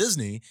Walt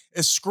Disney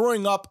as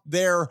screwing up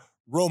their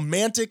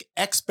romantic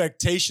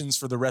expectations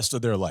for the rest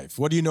of their life.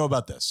 What do you know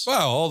about this?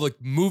 Wow, all the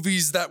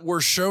movies that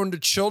were shown to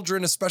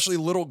children, especially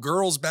little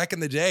girls back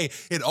in the day,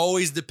 it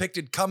always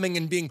depicted coming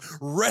and being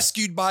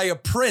rescued by a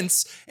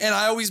prince. And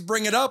I always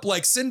bring it up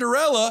like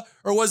Cinderella,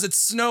 or was it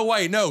Snow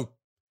White? No,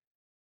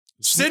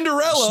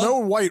 Cinderella. Snow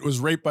White was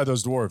raped by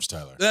those dwarves,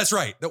 Tyler. That's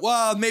right.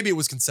 Well, maybe it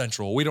was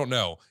consensual. We don't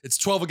know. It's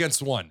 12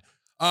 against 1.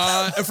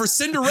 And for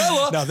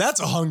Cinderella. Now that's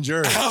a hung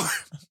jury.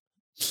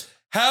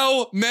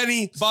 How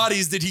many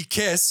bodies did he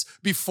kiss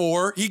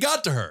before he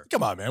got to her?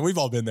 Come on, man. We've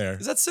all been there.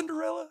 Is that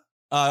Cinderella?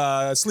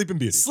 Sleeping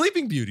Beauty.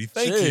 Sleeping Beauty.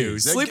 Thank you.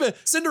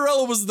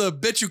 Cinderella was the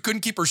bitch who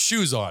couldn't keep her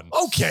shoes on.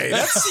 Okay,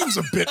 that seems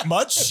a bit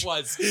much. It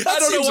was. I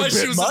don't know why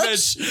she was a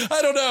bitch.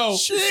 I don't know.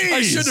 Jeez.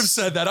 I should have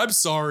said that. I'm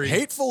sorry.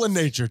 Hateful in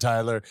nature,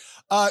 Tyler.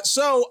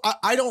 So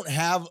I don't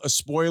have a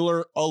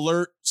spoiler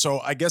alert. So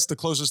I guess the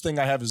closest thing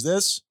I have is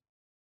this.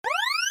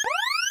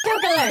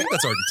 Joke alert. I think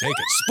that's already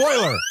taken.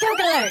 Spoiler. Joke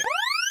alert.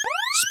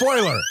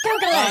 Spoiler.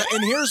 Joke alert.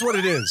 And here's what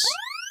it is.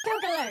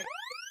 Joke alert.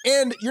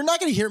 And you're not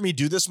going to hear me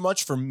do this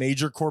much for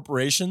major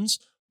corporations,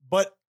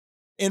 but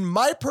in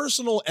my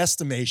personal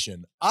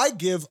estimation, I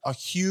give a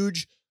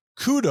huge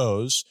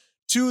kudos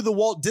to the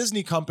Walt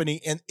Disney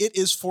Company, and it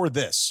is for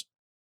this.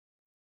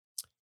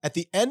 At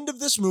the end of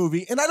this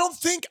movie, and I don't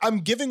think I'm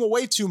giving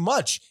away too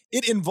much,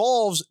 it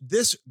involves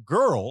this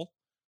girl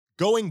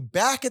going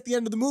back at the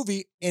end of the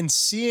movie and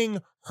seeing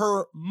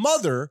her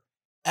mother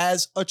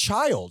as a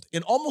child,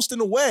 and almost in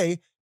a way,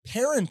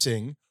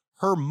 parenting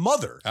her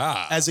mother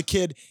as a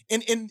kid.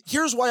 And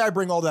here's why I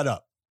bring all that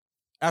up.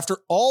 After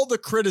all the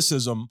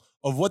criticism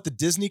of what the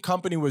Disney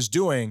company was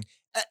doing,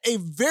 a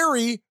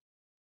very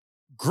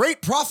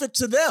great profit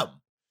to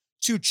them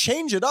to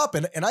change it up.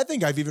 And I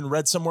think I've even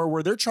read somewhere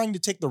where they're trying to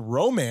take the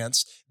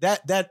romance,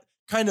 that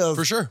kind of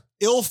for sure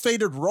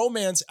ill-fated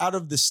romance out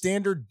of the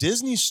standard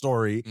Disney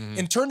story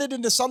and turn it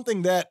into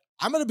something that,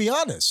 I'm going to be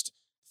honest,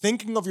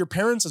 thinking of your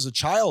parents as a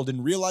child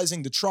and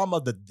realizing the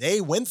trauma that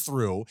they went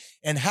through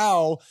and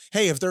how,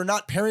 hey, if they're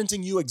not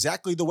parenting you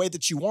exactly the way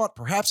that you want,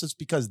 perhaps it's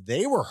because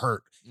they were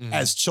hurt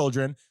as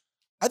children.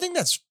 I think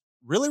that's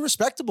really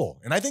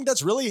respectable. And I think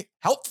that's really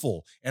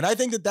helpful. And I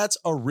think that that's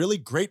a really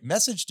great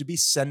message to be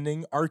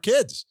sending our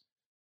kids.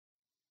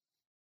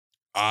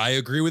 I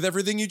agree with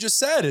everything you just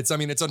said. It's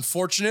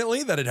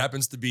unfortunately that it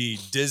happens to be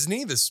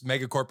Disney, this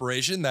mega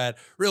corporation that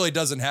really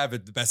doesn't have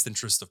the best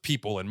interest of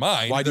people in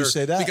mind. Why do you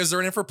say that? Because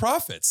they're in it for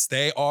profits.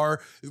 They are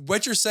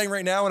what you're saying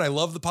right now, and I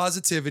love the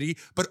positivity,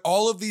 but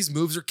all of these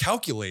moves are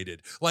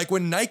calculated. Like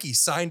when Nike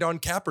signed on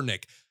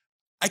Kaepernick,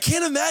 I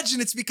can't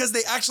imagine it's because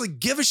they actually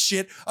give a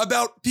shit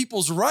about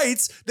people's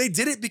rights. They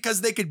did it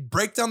because they could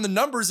break down the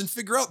numbers and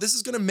figure out this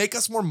is going to make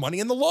us more money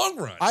in the long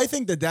run. I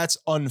think that that's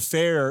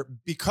unfair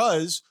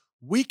because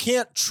we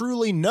can't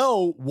truly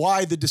know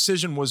why the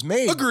decision was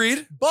made.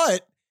 Agreed.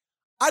 But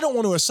I don't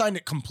want to assign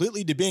it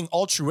completely to being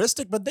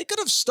altruistic, but they could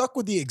have stuck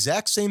with the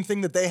exact same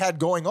thing that they had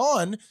going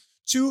on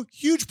to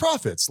huge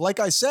profits. Like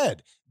I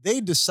said, they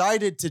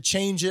decided to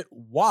change it.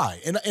 Why?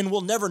 And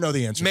we'll never know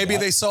the answer. Maybe to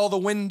that. they saw the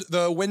wind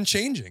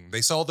changing. They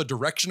saw the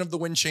direction of the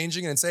wind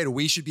changing and said,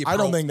 we should be I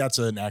don't think that's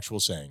an actual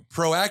saying.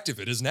 Proactive.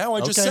 It is now.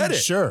 I just said it.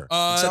 Sure.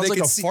 It sounds like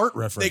a fart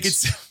reference. They could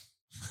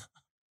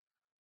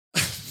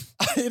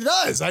It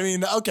does. I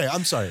mean, okay,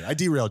 I'm sorry. I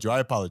derailed you. I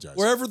apologize.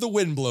 Wherever the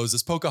wind blows,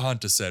 as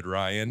Pocahontas said,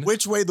 Ryan.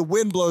 Which way the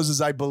wind blows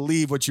is, I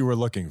believe, what you were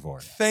looking for.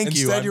 Thank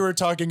you. Instead, you were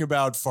talking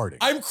about farting.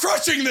 I'm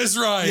crushing this,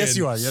 Ryan. Yes,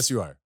 you are. Yes,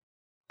 you are.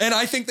 And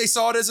I think they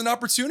saw it as an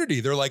opportunity.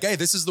 They're like, hey,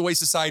 this is the way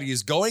society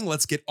is going.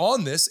 Let's get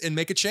on this and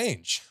make a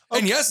change. Okay.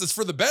 And yes, it's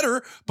for the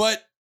better,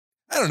 but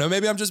I don't know.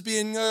 Maybe I'm just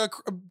being a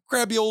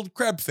crabby old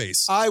crab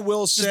face. I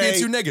will say, just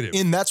being too negative.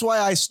 And that's why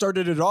I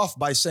started it off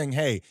by saying,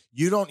 hey,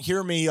 you don't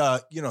hear me,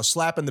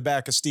 slapping the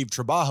back of Steve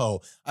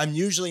Trabajo. I'm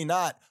usually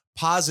not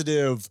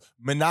positive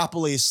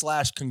monopoly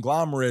 /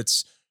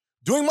 conglomerates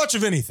doing much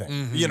of anything.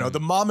 Mm-hmm. You know, the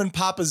mom and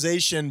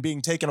popization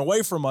being taken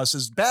away from us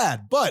is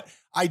bad, but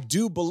I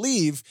do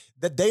believe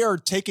that they are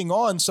taking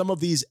on some of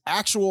these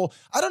actual,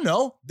 I don't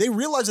know, they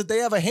realize that they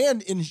have a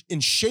hand in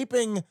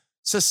shaping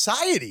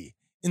society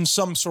in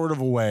some sort of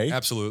a way.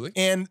 Absolutely.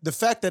 And the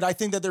fact that I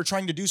think that they're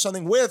trying to do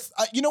something with,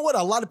 you know what?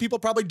 A lot of people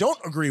probably don't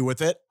agree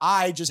with it.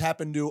 I just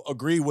happen to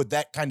agree with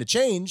that kind of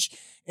change.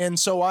 And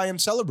so I am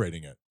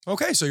celebrating it.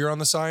 Okay. So you're on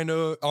the side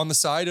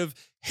of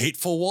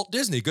hateful Walt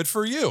Disney. Good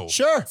for you.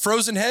 Sure.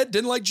 Frozen head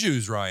didn't like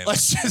Jews, Ryan.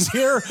 Let's just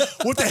hear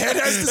what the head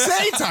has to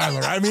say,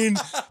 Tyler. I mean,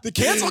 the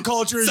cancel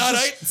culture is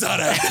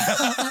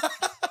Zadite.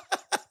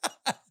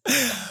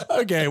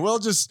 Okay, well,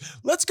 just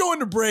let's go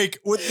into break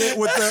with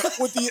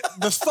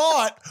the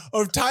thought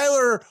of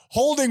Tyler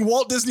holding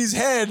Walt Disney's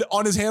head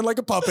on his hand like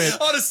a puppet,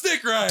 on a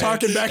stick, Ryan,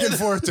 talking back and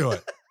forth to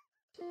it.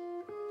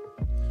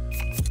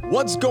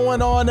 What's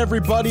going on,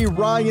 everybody?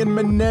 Ryan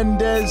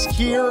Menendez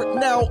here.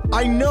 Now,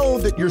 I know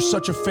that you're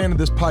such a fan of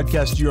this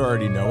podcast, you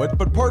already know it,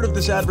 but part of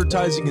this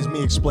advertising is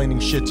me explaining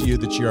shit to you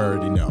that you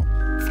already know.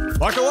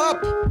 Buckle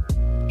up!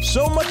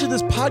 So much of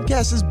this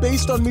podcast is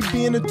based on me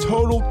being a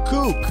total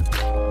kook.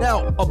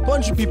 Now, a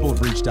bunch of people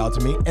have reached out to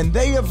me, and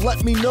they have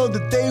let me know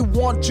that they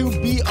want to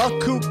be a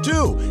kook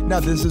too. Now,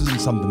 this isn't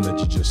something that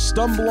you just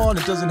stumble on.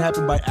 It doesn't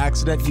happen by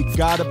accident. You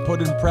gotta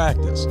put in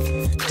practice.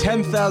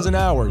 10,000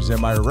 hours,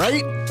 am I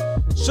right?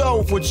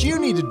 So what you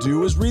need to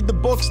do is read the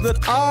books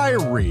that I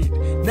read.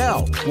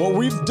 Now, what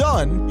we've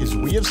done is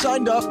we have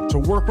signed up to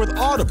work with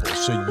Audible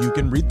so you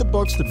can read the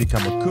books to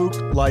become a kook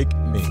like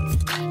me.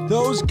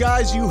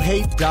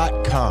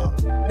 ThoseGuysYouHate.com.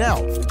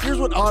 Now, here's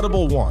what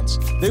Audible wants.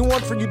 They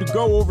want for you to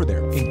go over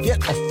there and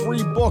get a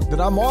free book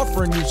that I'm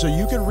offering you so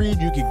you can read,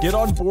 you can get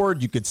on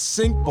board, you could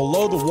sink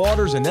below the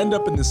waters and end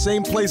up in the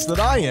same place that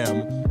I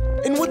am.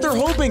 And what they're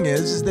hoping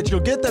is that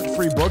you'll get that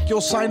free book, you'll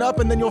sign up,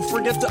 and then you'll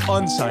forget to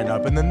unsign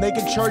up, and then they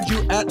can charge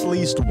you at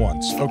least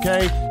once,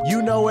 okay?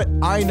 You know it,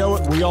 I know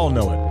it, we all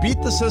know it.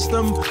 Beat the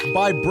system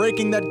by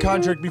breaking that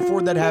contract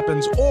before that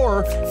happens,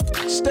 or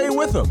stay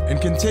with them and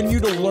continue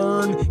to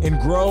learn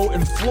and grow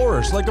and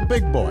flourish like a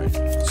big boy.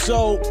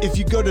 So if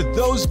you go to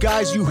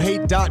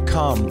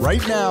ThoseGuysYouHate.com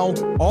right now,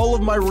 all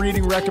of my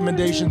reading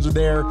recommendations are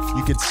there.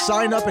 You could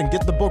sign up and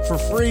get the book for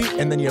free,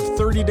 and then you have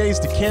 30 days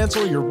to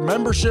cancel your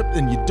membership,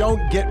 and you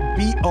don't get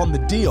beat on the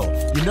deal.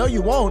 You know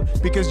you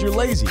won't because you're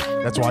lazy.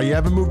 That's why you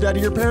haven't moved out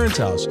of your parents'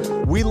 house.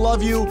 We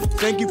love you.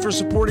 Thank you for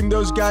supporting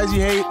Those Guys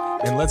You Hate,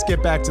 and let's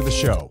get back to the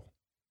show.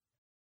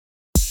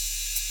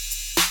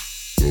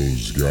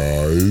 Those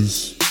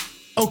guys.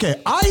 Okay,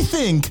 I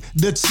think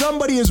that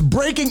somebody is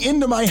breaking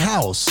into my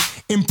house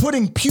and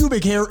putting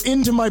pubic hair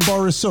into my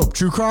bar of soap.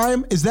 True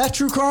crime? Is that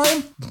true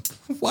crime?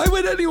 Why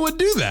would anyone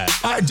do that?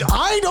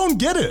 I don't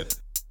get it.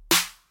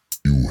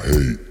 You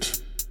hate.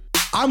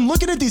 I'm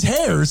looking at these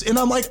hairs and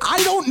I'm like,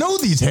 I don't know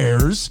these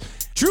hairs.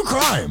 True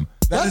crime.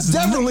 That's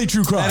definitely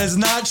true crime. That is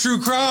not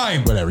true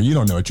crime. Whatever, you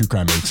don't know what true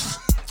crime is.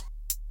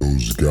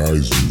 Those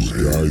guys.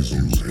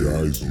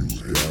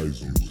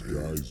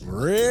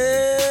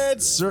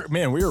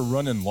 Man, we were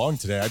running long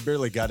today. I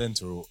barely got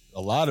into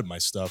a lot of my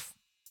stuff.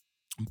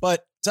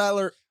 But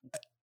Tyler,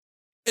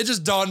 it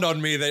just dawned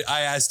on me that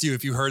I asked you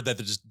if you heard that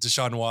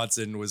Deshaun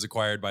Watson was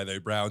acquired by the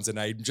Browns, and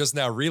I'm just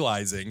now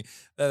realizing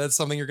that that's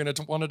something you're going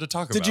to wanted to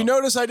talk about. Did you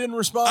notice I didn't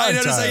respond? I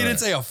noticed Tyler? that you didn't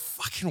say a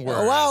fucking word.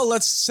 Oh, well,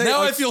 let's say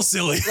now I feel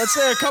silly. Let's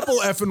say a couple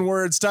effing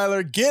words,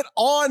 Tyler. Get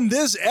on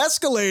this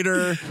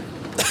escalator.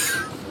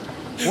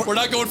 We're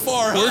not going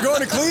far. We're going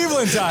to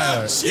Cleveland,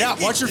 Tyler. Yeah,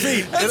 watch your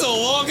feet. That's a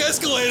long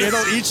escalator.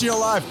 It'll eat you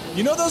alive.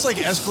 You know those like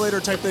escalator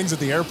type things at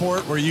the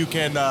airport where you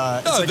can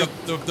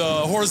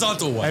the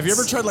horizontal ones. Have you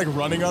ever tried like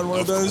running on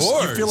one of those?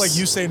 Course. You feel like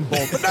Usain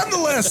Bolt. But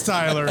nonetheless,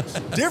 Tyler,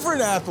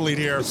 different athlete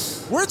here.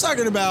 We're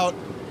talking about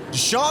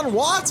Deshaun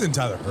Watson,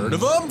 Tyler, heard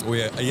of him? Oh,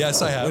 yeah.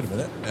 Yes, I have. Wait a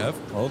minute. I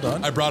have. Hold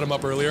on. I brought him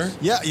up earlier.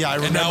 Yeah, I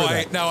remember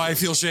And now I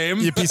feel shame.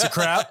 You piece of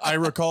crap. I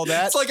recall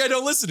that. It's like I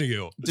don't listen to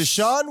you.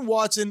 Deshaun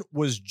Watson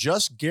was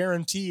just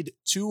guaranteed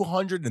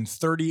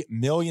 $230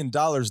 million,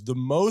 the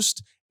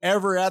most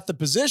ever at the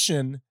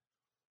position,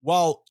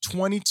 while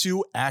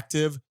 22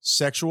 active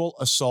sexual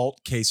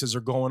assault cases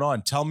are going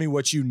on. Tell me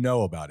what you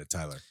know about it,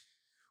 Tyler.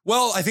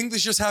 Well, I think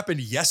this just happened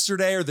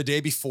yesterday or the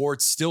day before.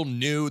 It's still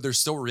new. There's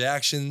still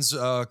reactions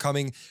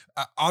coming.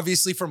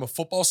 Obviously, from a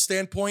football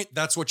standpoint,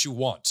 that's what you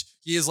want.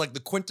 He is like the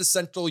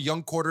quintessential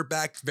young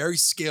quarterback, very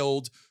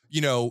skilled.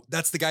 You know,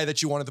 that's the guy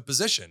that you want at the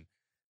position.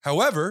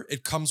 However,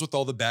 it comes with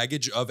all the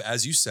baggage of,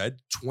 as you said,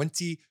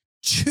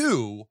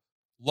 22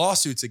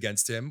 lawsuits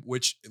against him,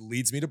 which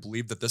leads me to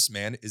believe that this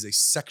man is a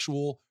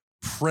sexual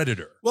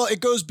predator. Well, it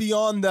goes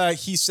beyond the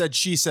he said,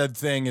 she said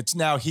thing. It's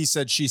now he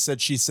said, she said,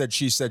 she said,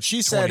 she said,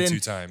 she said. 22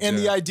 times. And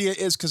the idea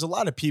is because a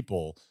lot of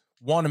people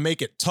want to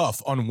make it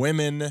tough on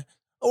women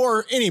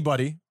or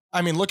anybody.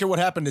 I mean, look at what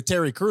happened to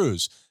Terry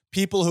Crews.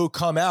 People who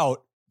come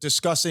out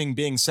discussing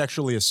being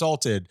sexually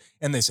assaulted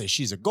and they say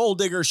she's a gold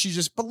digger.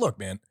 But look,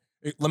 man,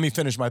 let me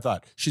finish my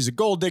thought. She's a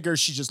gold digger.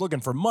 She's just looking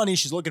for money.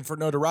 She's looking for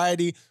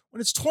notoriety. When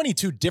it's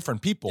 22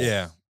 different people.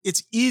 Yeah.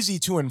 It's easy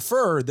to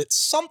infer that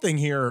something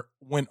here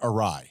went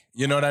awry.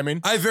 You know what I mean?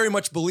 I very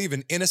much believe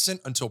in innocent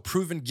until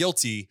proven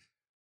guilty.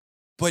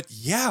 But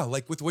yeah,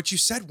 like with what you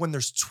said, when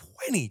there's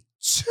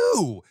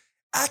 22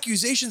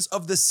 accusations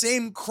of the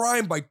same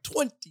crime by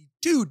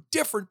 22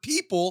 different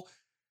people,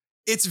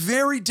 it's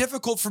very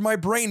difficult for my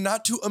brain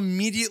not to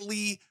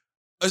immediately,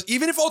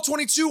 even if all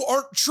 22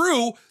 aren't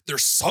true,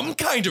 there's some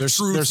kind of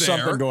truth there's there.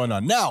 something going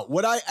on. Now,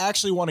 what I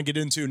actually want to get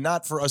into,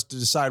 not for us to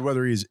decide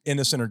whether he's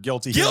innocent or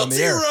guilty here on the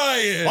Guilty air.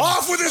 Ryan!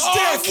 Off with his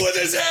Off dick! with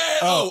his head!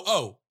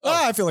 Oh.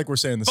 I feel like we're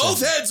saying the same. Both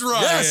heads,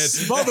 Ryan.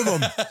 Yes, both of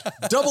them.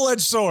 Double-edged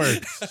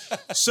sword.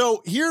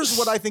 So here's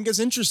what I think is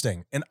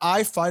interesting. And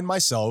I find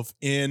myself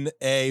in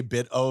a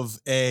bit of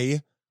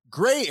a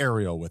gray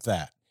area with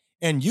that.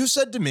 And you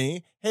said to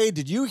me, hey,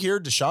 did you hear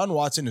Deshaun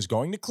Watson is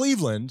going to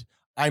Cleveland?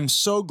 I'm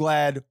so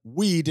glad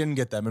we didn't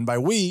get them. And by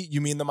we, you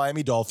mean the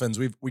Miami Dolphins.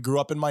 We grew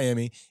up in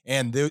Miami,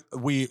 and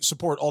we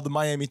support all the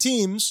Miami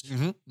teams.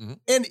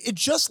 And it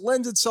just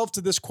lends itself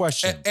to this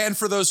question. And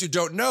for those who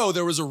don't know,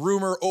 there was a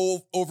rumor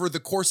over the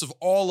course of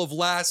all of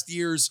last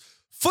year's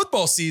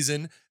football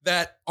season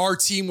that our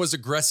team was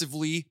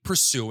aggressively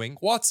pursuing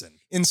Watson.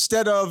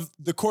 Instead of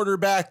the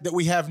quarterback that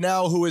we have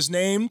now, who is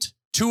named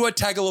Tua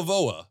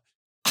Tagovailoa.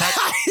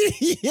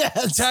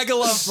 Yes.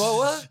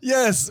 Tagovailoa?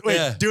 Yes. Wait,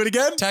 Yeah. do it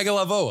again?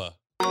 Tagovailoa.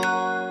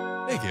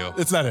 Thank you.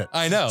 It's not it.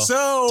 I know.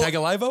 So,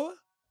 Tagovailoa?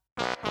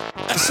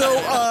 so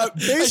I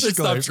should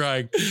stop basically,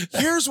 trying.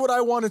 here's what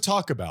I want to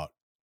talk about.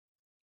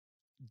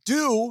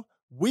 Do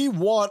we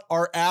want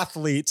our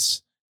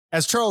athletes,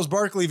 as Charles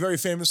Barkley very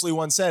famously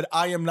once said,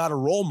 I am not a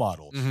role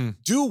model.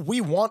 Do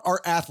we want our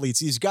athletes,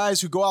 these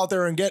guys who go out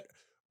there and get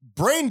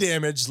brain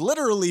damage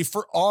literally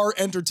for our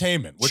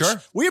entertainment, which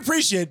Sure. we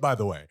appreciate, by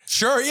the way.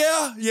 Sure,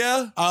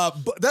 yeah.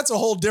 But that's a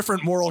whole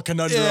different moral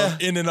conundrum Yeah.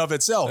 in and of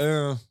itself.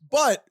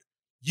 But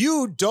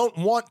you don't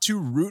want to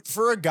root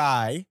for a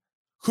guy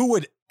who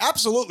would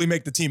absolutely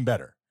make the team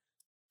better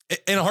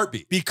In a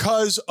heartbeat.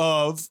 because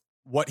of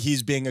what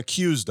he's being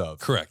accused of.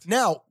 Correct.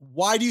 Now,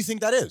 why do you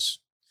think that is?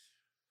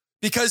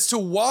 Because to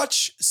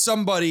watch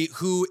somebody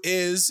who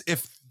is,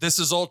 if this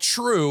is all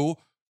true,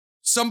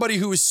 somebody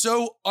who is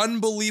so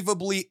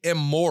unbelievably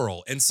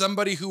immoral and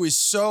somebody who is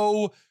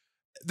so,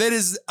 that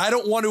is, I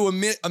don't want to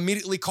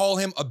immediately call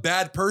him a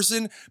bad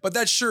person, but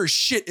that sure as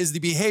shit is the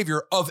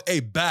behavior of a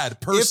bad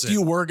person. If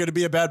you were going to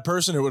be a bad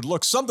person, it would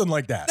look something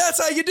like that.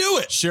 That's how you do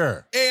it.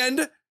 Sure.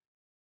 And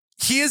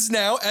he is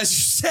now, as you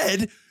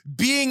said,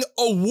 being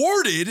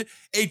awarded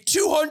a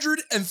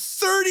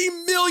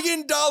 $230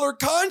 million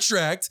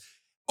contract,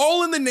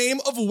 all in the name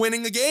of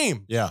winning a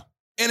game. Yeah.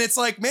 And it's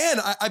like, man,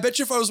 I bet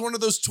you if I was one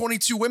of those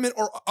 22 women,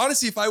 or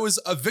honestly, if I was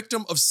a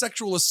victim of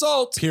sexual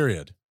assault,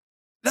 Period.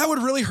 that would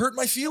really hurt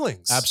my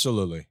feelings.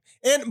 Absolutely.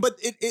 But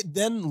it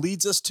then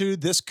leads us to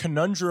this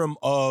conundrum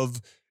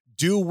of,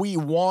 do we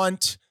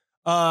want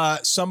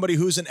somebody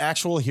who's an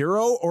actual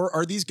hero, or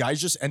are these guys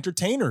just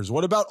entertainers?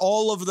 What about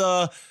all of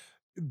the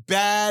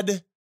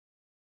bad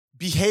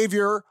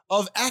behavior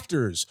of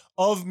actors,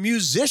 of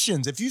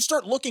musicians? If you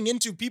start looking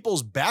into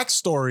people's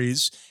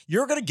backstories,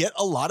 you're going to get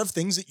a lot of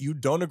things that you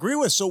don't agree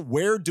with. So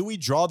where do we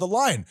draw the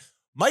line?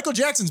 Michael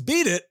Jackson's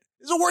Beat It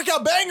is a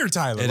workout banger,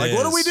 Tyler. It Like,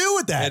 what do is. we do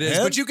with that? It is,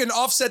 man? but you can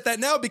offset that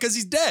now because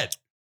he's dead.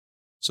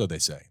 So they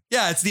say.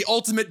 Yeah, it's the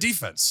ultimate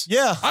defense.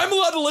 Yeah. I'm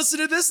allowed to listen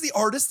to this. The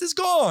artist is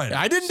gone.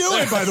 I didn't do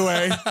it, by the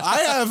way. I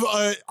have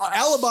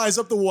alibis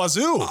up the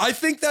wazoo. I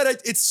think that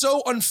it's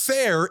so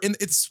unfair, and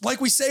it's like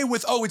we say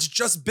with, it's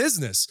just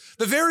business.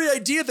 The very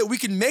idea that we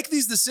can make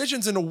these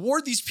decisions and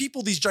award these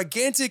people these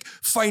gigantic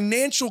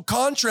financial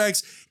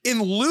contracts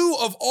in lieu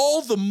of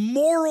all the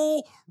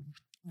moral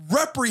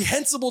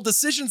reprehensible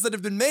decisions that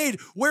have been made.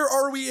 Where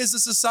are we as a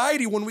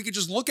society when we could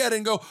just look at it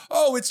and go,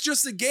 oh, it's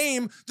just a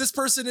game. This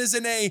person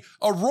isn't a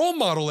role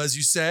model, as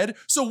you said.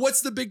 So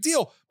what's the big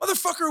deal?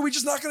 Motherfucker, are we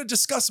just not going to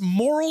discuss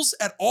morals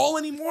at all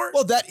anymore?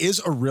 Well, that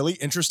is a really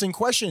interesting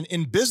question.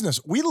 In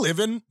business, we live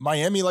in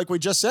Miami, like we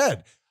just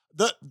said,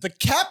 the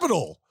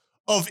capital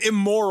of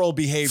immoral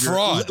behavior.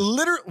 Fraud.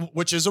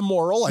 Which is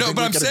immoral. No,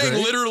 but I'm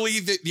saying literally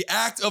the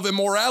act of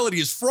immorality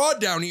is fraud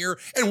down here,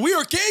 and we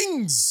are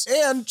kings.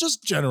 And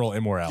just general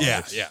immorality.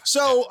 Yeah.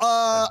 So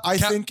I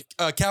think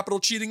capital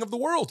cheating of the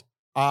world.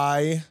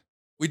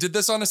 We did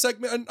this on a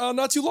segment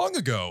not too long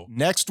ago.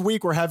 Next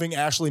week, we're having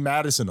Ashley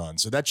Madison on,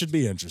 so that should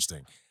be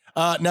interesting.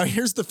 Now,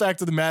 here's the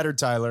fact of the matter,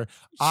 Tyler.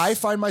 I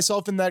find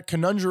myself in that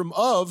conundrum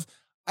of,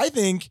 I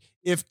think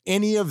if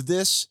any of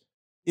this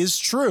is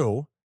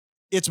true,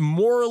 it's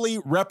morally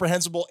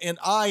reprehensible, and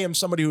I am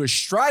somebody who is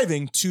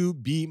striving to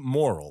be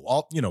moral.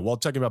 While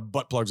talking about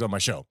butt plugs on my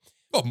show.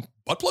 Well,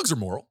 butt plugs are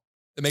moral.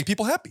 They make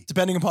people happy.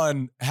 Depending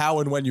upon how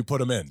and when you put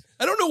them in.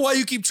 I don't know why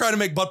you keep trying to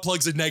make butt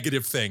plugs a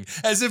negative thing,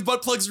 as if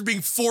butt plugs are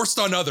being forced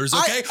on others,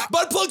 okay?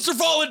 Butt plugs are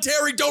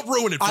voluntary. Don't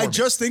ruin it for me. I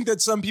just think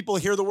that some people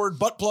hear the word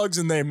butt plugs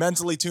and they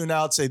mentally tune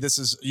out, say this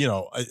is,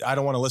 I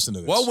don't want to listen to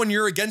this. Well, when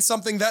you're against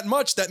something that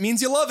much, that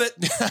means you love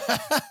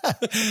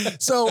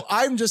it. So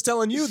I'm just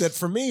telling you that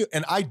for me,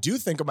 and I do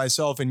think of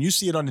myself, and you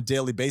see it on a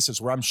daily basis,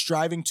 where I'm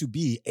striving to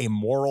be a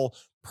moral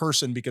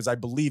person because I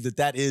believe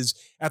that is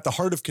at the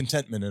heart of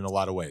contentment in a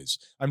lot of ways.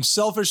 I'm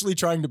selfishly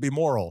trying to be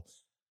moral.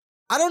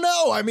 I don't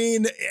know. I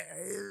mean,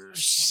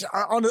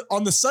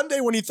 on the Sunday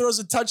when he throws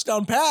a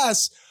touchdown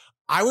pass,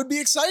 I would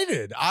be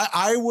excited.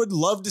 I would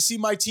love to see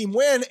my team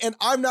win. And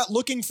I'm not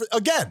looking for,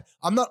 again,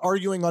 I'm not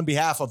arguing on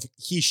behalf of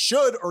he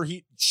should or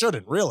he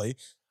shouldn't really.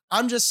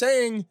 I'm just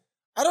saying,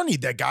 I don't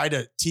need that guy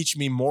to teach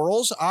me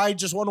morals. I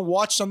just want to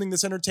watch something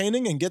that's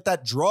entertaining and get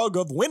that drug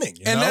of winning.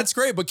 You know? That's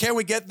great, but can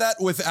we get that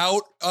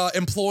without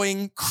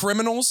employing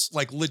criminals,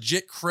 like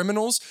legit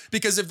criminals?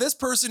 Because if this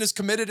person has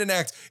committed an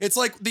act, it's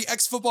like the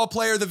ex-football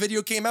player, the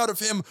video came out of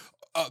him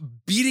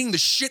beating the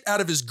shit out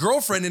of his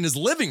girlfriend in his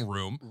living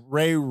room.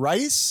 Ray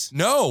Rice?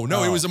 No,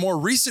 it was a more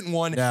recent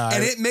one.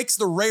 And it makes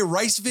the Ray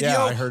Rice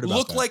video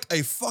look like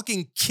a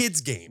fucking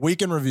kid's game.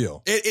 Week in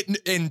review.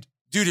 And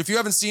dude, if you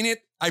haven't seen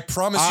it, I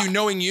promise you,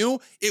 knowing you,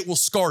 it will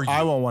scar you.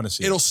 I won't want to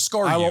see it. It'll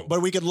scar you.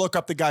 But we could look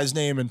up the guy's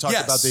name and talk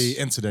about the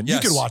incident.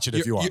 Yes. You can watch it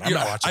if you want. I'm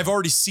not watching I've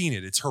already seen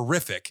it. It's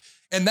horrific.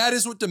 And that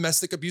is what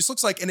domestic abuse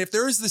looks like. And if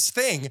there is this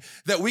thing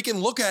that we can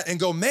look at and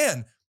go,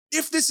 man,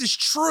 if this is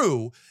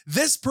true,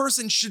 this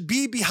person should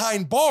be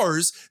behind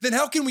bars, then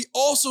how can we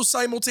also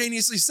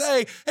simultaneously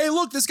say, hey,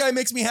 look, this guy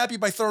makes me happy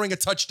by throwing a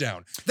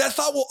touchdown? That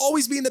thought will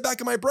always be in the back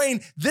of my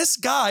brain. This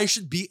guy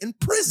should be in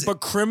prison.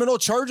 But criminal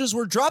charges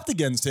were dropped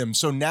against him.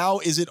 So now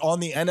is it on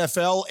the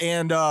NFL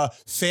and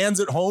fans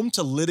at home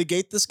to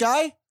litigate this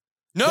guy?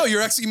 No,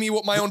 you're asking me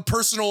what my own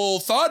personal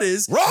thought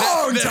is.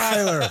 Wrong,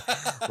 Tyler.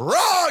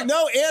 Wrong.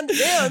 No,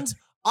 and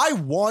I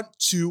want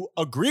to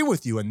agree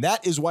with you, and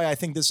that is why I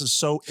think this is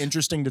so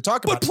interesting to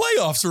talk about. But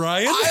playoffs,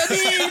 Ryan. I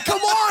mean,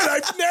 come on.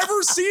 I've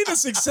never seen a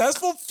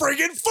successful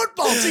friggin'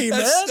 football team,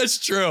 man. That's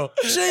true.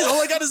 Jeez,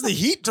 all I got is the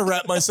heat to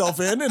wrap myself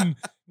in. And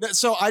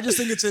so I just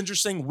think it's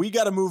interesting. We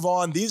got to move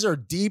on. These are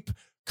deep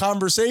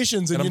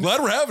conversations. And I'm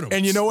glad we're having them.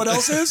 And you know what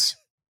else is?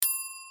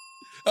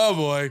 Oh,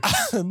 boy.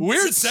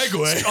 Weird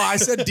segue. I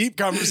said deep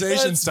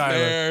conversations,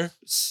 Tyler.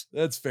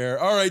 That's fair.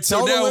 All right.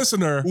 Tell so now the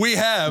listener we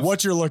have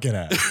what you're looking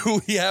at.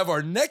 We have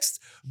our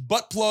next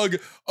butt plug.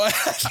 I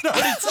can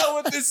already tell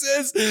what this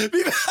is.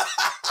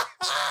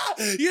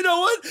 You know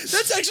what?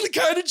 That's actually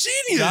kind of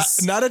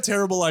genius. Not a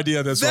terrible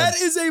idea, this one. That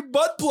is a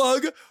butt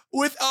plug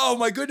with, oh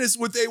my goodness,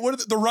 with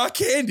the rock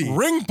candy.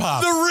 Ring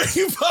pop. The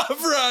ring pop,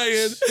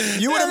 Ryan.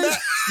 You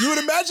would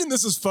imagine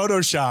this is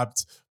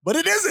photoshopped. But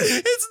it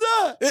isn't. It's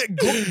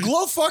not.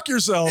 Glow fuck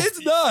yourself.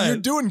 It's not. You're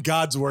doing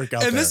God's work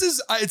out there. And this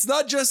is, it's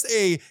not just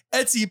a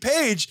Etsy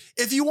page.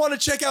 If you want to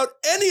check out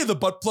any of the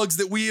butt plugs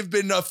that we have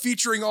been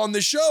featuring on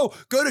the show,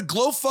 go to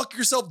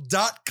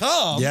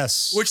glowfuckyourself.com.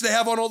 Yes. Which they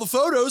have on all the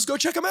photos. Go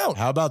check them out.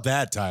 How about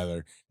that,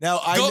 Tyler? Now,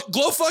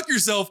 Glow fuck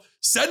yourself.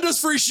 Send us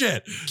free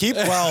shit.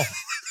 I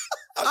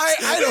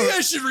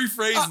should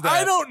rephrase that.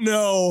 I don't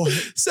know.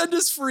 Send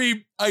us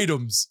free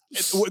items.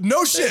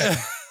 No shit.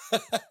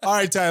 All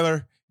right,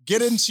 Tyler.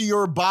 Get into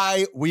your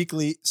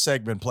bi-weekly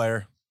segment,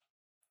 player.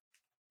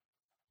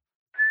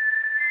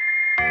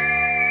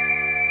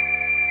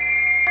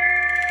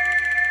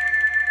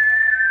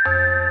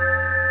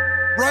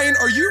 Ryan,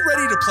 are you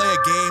ready to play a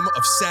game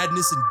of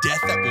sadness and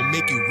death that will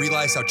make you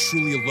realize how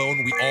truly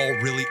alone we all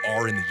really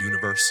are in the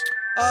universe?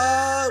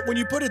 When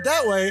you put it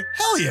that way,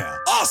 hell yeah.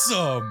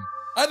 Awesome.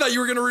 I thought you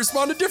were going to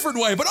respond a different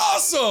way, but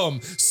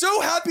awesome. So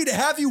happy to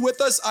have you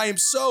with us. I am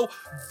so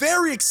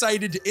very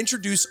excited to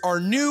introduce our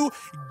new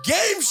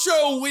game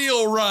show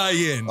wheel,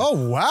 Ryan.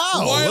 Oh,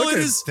 wow. While Look it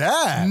at is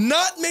that.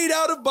 not made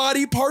out of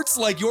body parts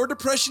like your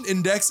depression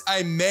index,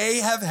 I may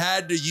have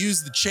had to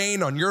use the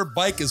chain on your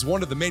bike as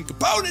one of the main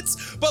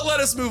components, but let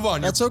us move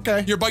on. That's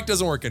okay. Your bike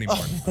doesn't work anymore.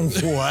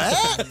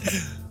 What?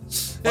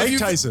 Mike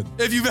Tyson.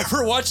 If you've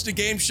ever watched a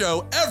game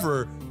show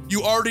ever,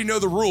 you already know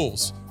the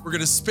rules. We're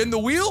going to spin the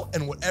wheel,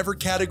 and whatever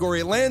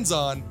category it lands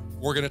on,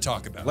 we're going to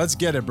talk about. Let's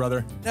get it,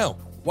 brother. Now,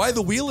 why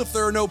the wheel if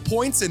there are no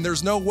points and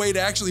there's no way to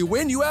actually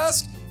win, you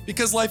ask?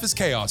 Because life is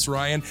chaos,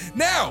 Ryan.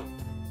 Now,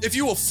 if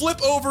you will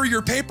flip over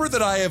your paper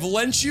that I have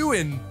lent you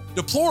in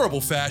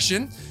deplorable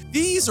fashion,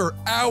 these are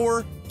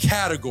our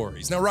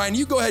categories. Now, Ryan,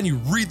 you go ahead and you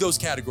read those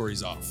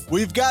categories off.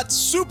 We've got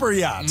super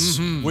yachts.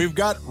 We've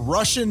got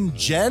Russian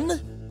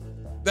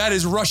That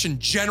is Russian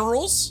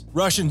generals.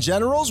 Russian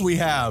generals. We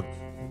have,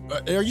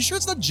 are you sure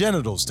it's not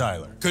genitals,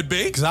 Tyler? Could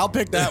be. Because I'll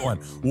pick that one.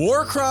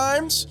 War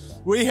crimes.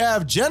 We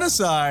have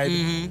genocide.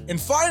 And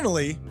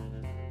finally,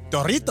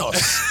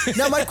 Doritos.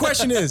 Now, my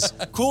question is,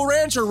 Cool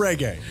Ranch or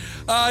reggae?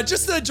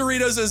 Just the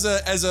Doritos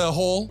as a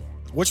whole.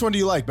 Which one do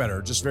you like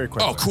better? Just very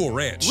quickly. Oh, Cool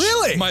Ranch.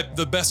 Really?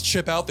 The best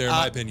chip out there, in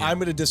my opinion. I'm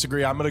going to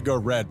disagree. I'm going to go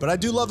red, but I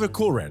do love a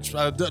Cool Ranch.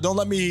 Don't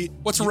let me...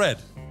 What's red?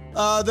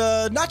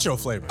 The nacho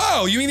flavor.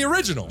 Oh, you mean the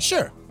original?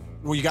 Sure.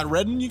 Well, you got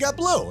red and you got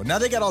blue. Now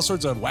they got all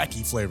sorts of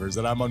wacky flavors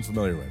that I'm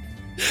unfamiliar with.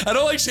 I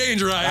don't like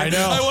change, Ryan. I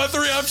know. I want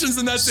 3 options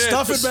and that's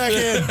Stuff it. it back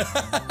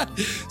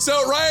in.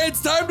 So, Ryan,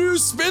 it's time to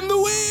spin the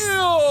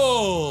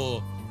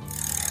wheel.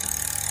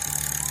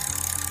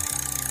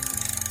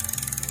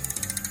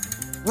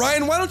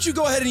 Ryan, why don't you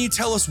go ahead and you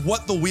tell us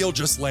what the wheel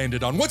just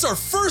landed on? What's our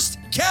first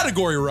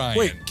category, Ryan?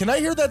 Wait, can I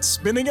hear that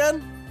spin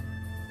again?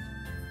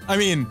 I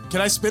mean,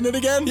 can I spin it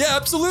again? Yeah,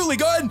 absolutely.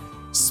 Go ahead and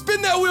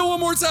spin that wheel one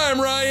more time,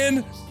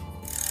 Ryan.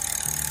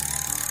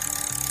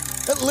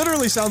 That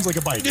literally sounds like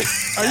a bike.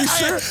 Are you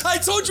sure? I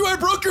told you I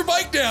broke your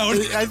bike down.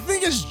 I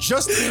think it's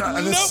just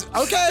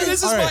Nope. Okay.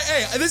 This is all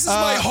right. this is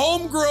my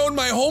homegrown,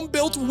 my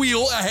home-built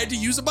wheel. I had to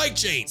use a bike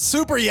chain.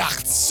 Super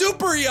yachts.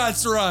 Super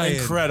yachts, Ryan.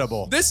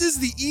 Incredible. This is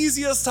the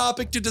easiest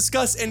topic to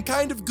discuss and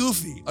kind of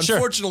goofy. Sure.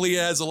 Unfortunately,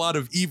 it has a lot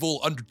of evil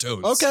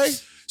undertones. Okay.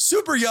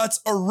 Super yachts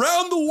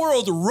around the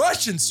world,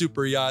 Russian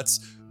super yachts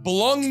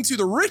belonging to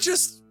the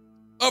richest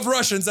of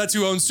Russians. That's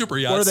who owns super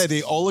yachts. What are they?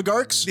 The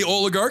oligarchs? The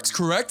oligarchs,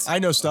 correct? I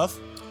know stuff.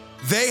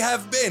 They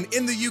have been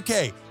in the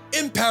UK,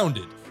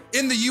 impounded.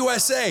 In the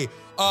USA,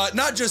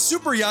 not just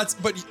super yachts,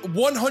 but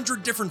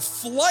 100 different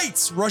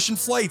flights, Russian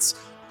flights,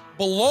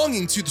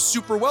 belonging to the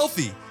super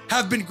wealthy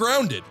have been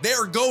grounded. They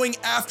are going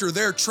after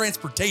their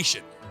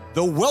transportation.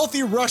 The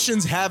wealthy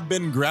Russians have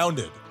been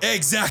grounded.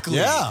 Exactly.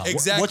 Yeah.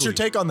 Exactly. What's your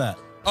take on that?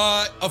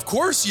 Of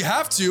course you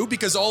have to,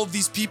 because all of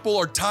these people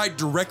are tied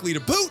directly to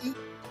Putin,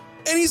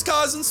 and he's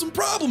causing some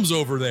problems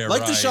over there.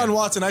 Like Ryan. Deshaun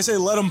Watson, I say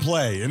let him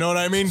play. You know what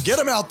I mean? Get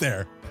him out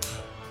there.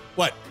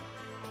 What?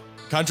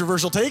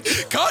 Controversial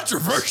take?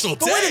 Controversial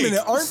But take. wait a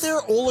minute, aren't there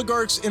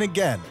oligarchs? And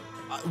again,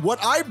 what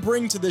I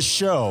bring to this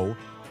show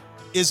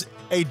is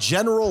a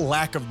general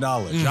lack of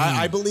knowledge.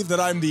 I believe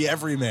that I'm the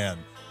everyman.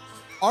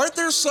 Aren't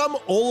there some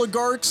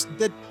oligarchs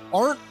that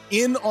aren't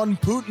in on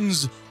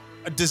Putin's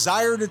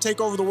desire to take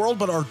over the world,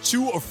 but are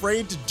too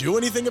afraid to do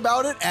anything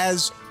about it,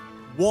 as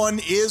one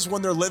is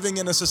when they're living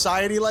in a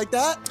society like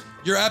that?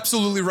 You're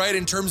absolutely right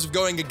in terms of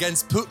going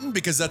against Putin,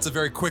 because that's a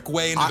very quick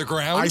way into the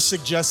ground. I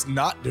suggest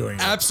not doing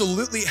it.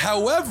 Absolutely.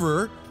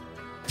 However,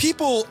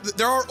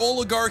 there are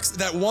oligarchs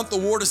that want the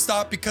war to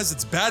stop because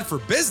it's bad for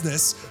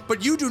business,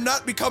 but you do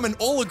not become an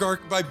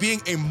oligarch by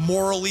being a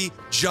morally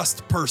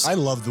just person. I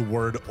love the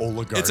word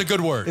oligarch. It's a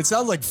good word. It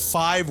sounds like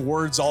 5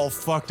 words all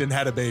fucked and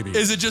had a baby.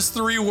 Is it just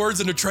 3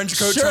 words in a trench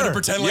coat trying to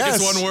pretend like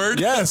it's one word?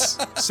 Yes.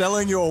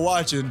 Selling you a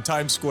watch in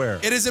Times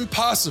Square. It is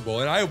impossible,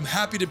 and I am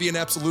happy to be an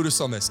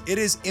absolutist on this. It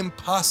is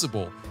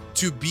impossible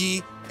to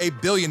be a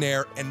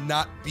billionaire and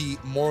not be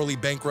morally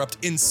bankrupt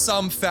in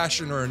some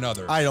fashion or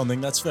another. I don't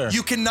think that's fair.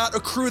 You cannot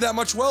accrue that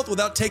much wealth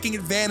without taking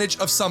advantage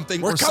of something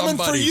We're or coming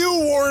somebody. for you,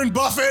 Warren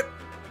Buffett.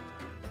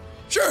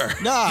 Sure.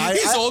 Nah,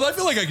 he's old. I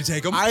feel like I could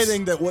take him. I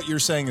think that what you're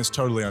saying is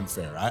totally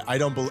unfair. I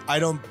don't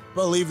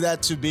believe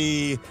that to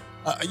be,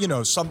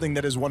 something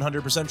that is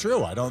 100%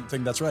 true. I don't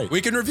think that's right.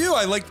 We can review.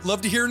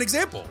 Love to hear an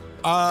example.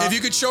 If you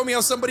could show me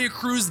how somebody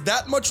accrues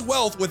that much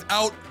wealth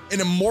without an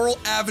immoral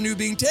avenue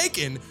being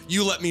taken,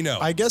 you let me know.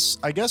 I guess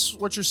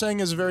what you're saying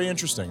is very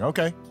interesting.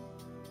 Okay.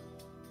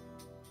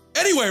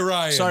 Anyway,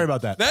 Ryan. Sorry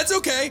about that. That's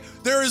okay.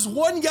 There is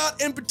one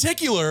yacht in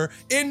particular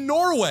in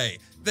Norway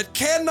that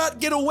cannot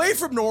get away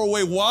from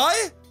Norway.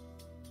 Why?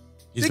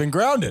 He's been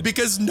grounded.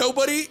 Because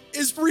nobody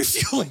is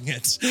refueling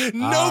it.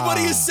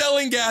 Nobody is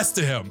selling gas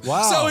to him.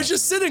 Wow. So he's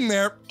just sitting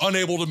there,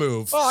 unable to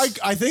move. Well,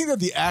 I think that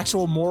the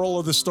actual moral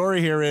of the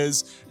story here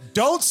is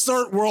don't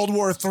start World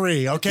War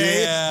III,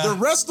 okay? Yeah. The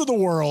rest of the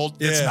world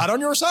that's Yeah. not on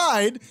your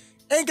side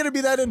ain't gonna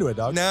be that into it,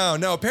 dog.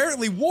 No,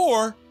 apparently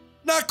war,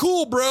 not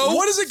cool, bro.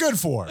 What is it good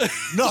for?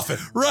 Nothing.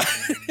 Right.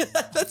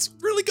 That's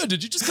really good.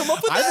 Did you just come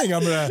up with that? I think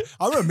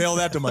I'm gonna mail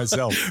that to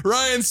myself.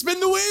 Ryan, spin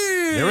the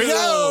wheel. Here we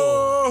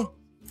go.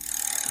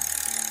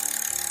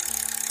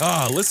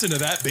 Ah, listen to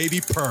that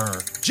baby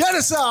purr.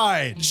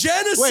 Genocide.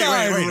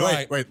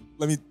 Genocide. Wait.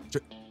 Let me.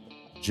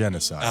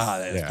 Genocide. Ah,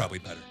 that's Yeah. probably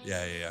better.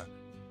 Yeah.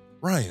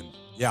 Ryan.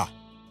 Yeah.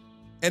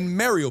 And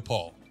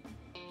Mariupol,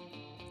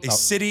 a Oh.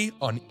 city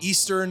on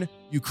eastern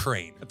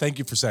Ukraine. Thank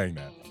you for saying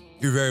that.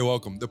 You're very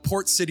welcome. The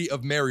port city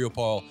of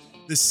Mariupol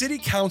The city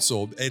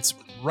council, it's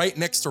right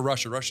next to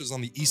Russia. Russia's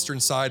on the eastern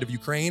side of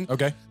Ukraine.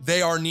 Okay.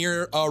 They are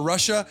near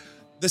Russia.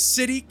 The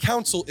city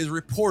council is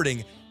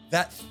reporting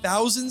that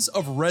thousands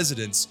of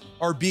residents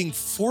are being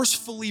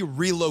forcefully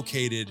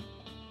relocated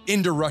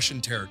into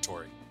Russian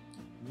territory.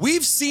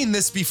 We've seen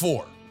this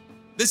before.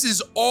 This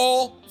is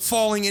all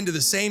falling into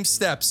the same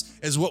steps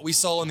as what we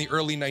saw in the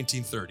early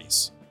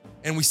 1930s.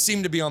 And we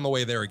seem to be on the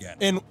way there again.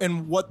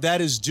 And what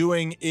that is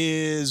doing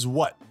is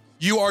what?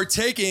 You are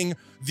taking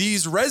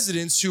these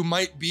residents who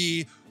might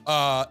be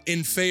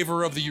in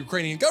favor of the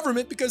Ukrainian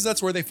government because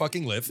that's where they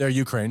fucking live. They're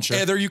Ukraine, sure.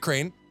 Yeah, they're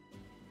Ukraine.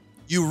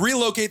 You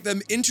relocate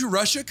them into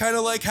Russia, kind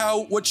of like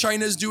what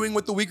China is doing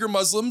with the Uyghur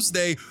Muslims.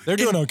 They're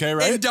doing okay,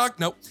 right?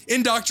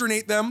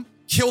 Indoctrinate them,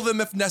 kill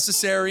them if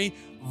necessary,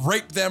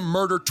 rape them,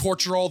 murder,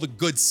 torture, all the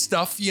good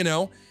stuff, you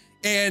know?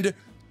 And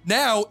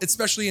now,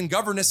 especially in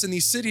governance in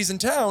these cities and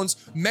towns,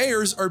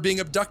 mayors are being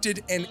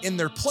abducted and in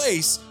their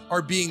place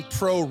are being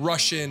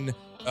pro-Russian,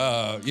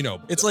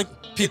 it's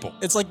like people.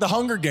 It's like the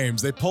Hunger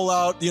Games. They pull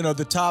out,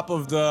 the top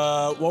of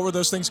the, what were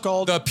those things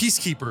called? The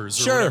peacekeepers or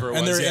sure. whatever it was.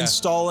 And they're yeah.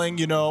 installing,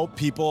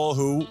 people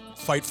who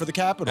fight for the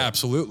capital.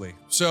 Absolutely.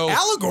 So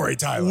allegory,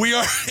 Tyler. We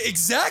are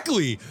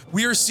exactly.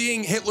 We are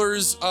seeing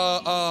Hitler's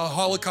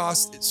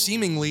Holocaust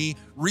seemingly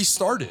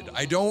restarted.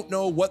 I don't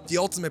know what the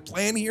ultimate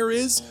plan here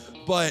is,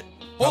 but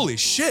holy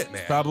shit,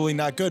 man. Probably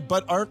not good.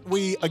 But aren't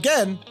we,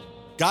 again,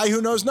 guy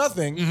who knows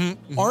nothing,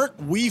 aren't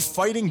we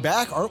fighting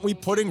back? Aren't we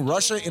putting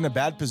Russia in a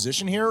bad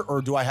position here?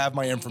 Or do I have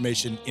my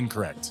information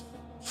incorrect?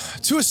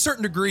 To a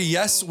certain degree,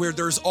 yes, where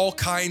there's all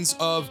kinds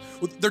of,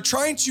 they're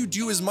trying to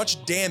do as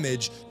much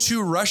damage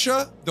to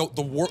Russia,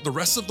 the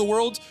rest of the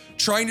world,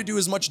 trying to do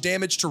as much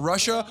damage to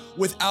Russia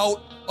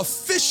without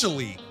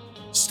officially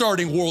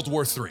starting World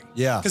War III.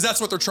 Yeah. Because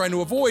that's what they're trying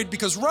to avoid,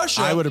 because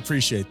Russia... I would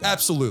appreciate that.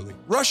 Absolutely.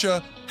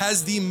 Russia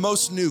has the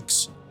most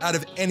nukes out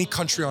of any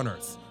country on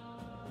Earth.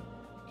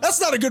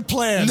 That's not a good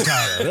plan,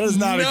 Tyler. That is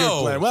not a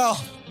good plan.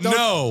 Well,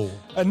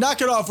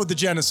 knock it off with the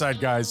genocide,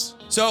 guys.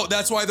 So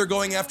that's why they're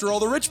going after all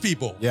the rich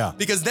people. Yeah.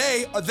 Because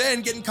they are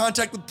then get in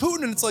contact with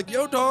Putin and it's like,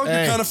 yo, dog, Hey,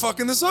 you're kind of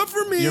fucking this up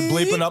for me. You're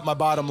bleeping up my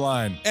bottom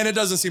line. And it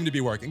doesn't seem to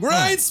be working.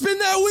 Ryan, spin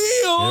that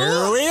wheel.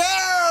 Here we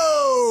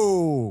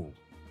go.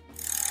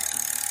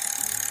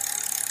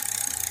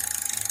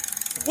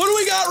 What do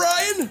we got,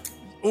 Ryan?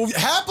 Well,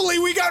 happily,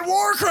 we got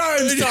war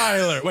crimes,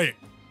 Tyler. Wait.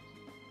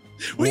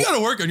 We got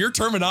to work on your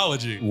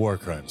terminology. War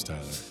crimes,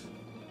 Tyler.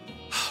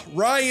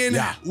 Ryan,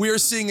 Yeah. we are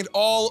seeing it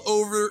all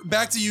over,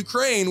 back to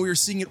Ukraine, we are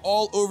seeing it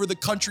all over the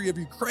country of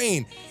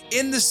Ukraine.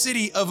 In the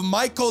city of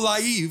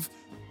Mykolaiv,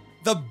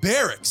 the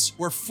barracks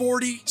where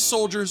 40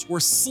 soldiers were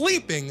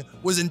sleeping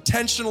was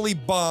intentionally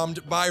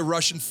bombed by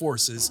Russian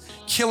forces,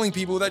 killing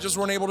people that just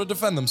weren't able to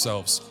defend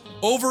themselves.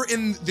 Over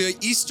in the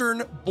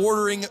eastern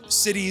bordering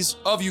cities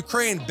of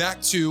Ukraine,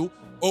 back to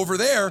over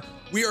there,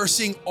 we are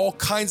seeing all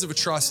kinds of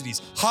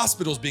atrocities,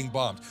 hospitals being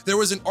bombed. There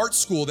was an art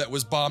school that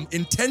was bombed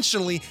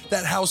intentionally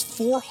that housed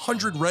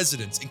 400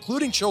 residents,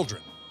 including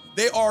children.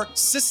 They are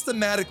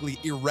systematically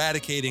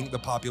eradicating the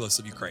populace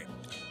of Ukraine.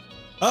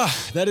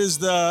 That is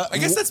the... I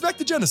guess that's back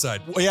to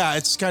genocide. Well, yeah,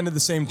 it's kind of the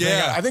same thing.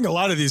 Yeah. I think a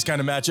lot of these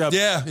kind of match up.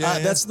 Yeah.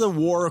 That's the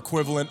war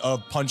equivalent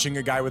of punching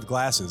a guy with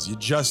glasses. You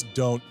just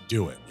don't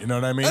do it. You know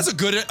what I mean? That's a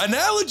good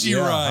analogy,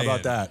 Yeah, Ryan. how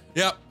about that?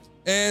 Yep.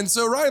 And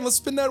so, Ryan, let's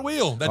spin that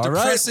wheel. That All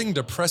right.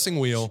 depressing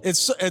wheel.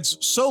 It's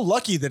so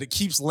lucky that it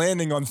keeps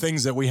landing on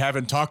things that we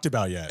haven't talked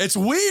about yet. It's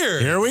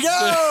weird. Here we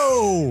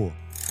go.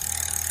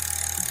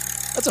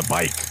 That's a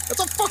bike. That's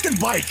a fucking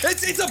bike.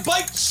 It's a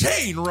bike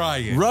chain,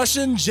 Ryan.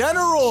 Russian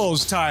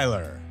generals,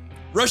 Tyler.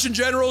 Russian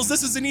generals,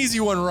 this is an easy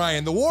one,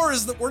 Ryan. The war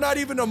is that we're not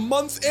even a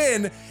month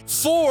in.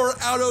 4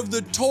 out of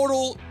the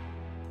total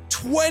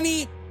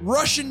 20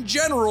 Russian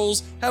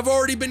generals have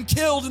already been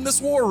killed in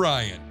this war,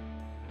 Ryan.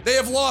 They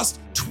have lost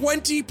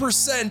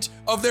 20%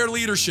 of their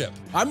leadership.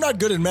 I'm not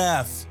good at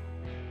math,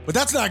 but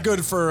that's not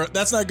good for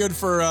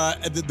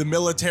the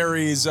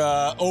military's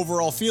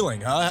overall feeling,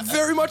 huh?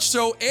 Very much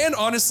so, and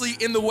honestly,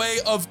 in the way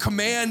of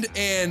command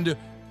and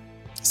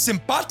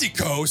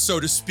simpatico, so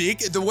to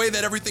speak, the way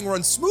that everything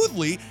runs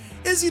smoothly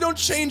is you don't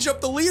change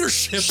up the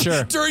leadership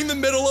Sure. during the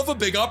middle of a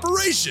big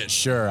operation.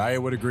 Sure, I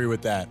would agree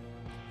with that.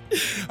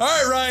 All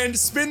right, Ryan,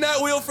 spin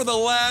that wheel for the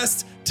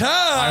last time.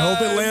 I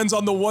hope it lands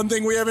on the one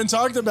thing we haven't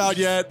talked about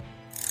yet.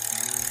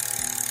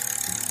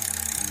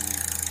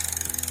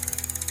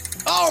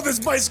 Oh, this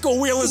bicycle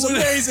wheel is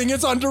amazing.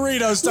 It's on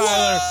Doritos,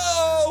 Tyler.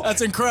 Whoa!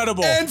 That's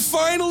incredible. And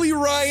finally,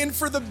 Ryan,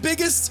 for the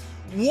biggest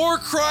war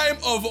crime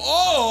of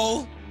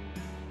all,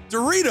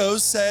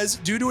 Doritos says,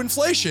 due to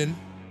inflation,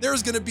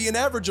 there's going to be an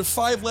average of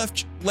 5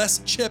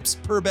 less chips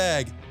per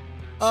bag.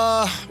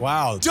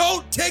 Wow.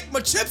 Don't take my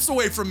chips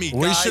away from me,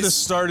 We guys. should have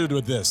started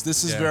with this.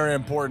 This is Yeah. very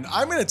important.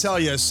 I'm going to tell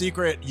you a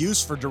secret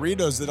use for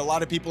Doritos that a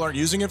lot of people aren't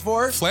using it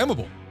for.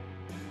 Flammable.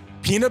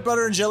 Peanut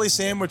butter and jelly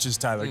sandwiches,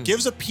 Tyler.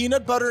 Gives a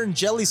peanut butter and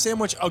jelly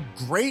sandwich a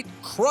great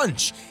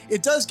crunch.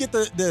 It does get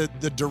the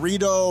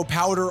Dorito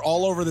powder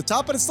all over the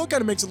top, but it still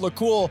kind of makes it look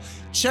cool.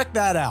 Check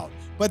that out.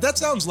 But that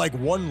sounds like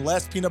one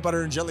less peanut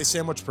butter and jelly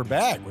sandwich per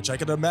bag, which I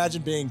could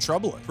imagine being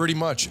troubling. Pretty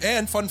much.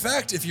 And fun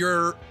fact, if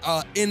you're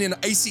in an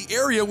icy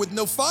area with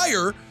no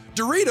fire,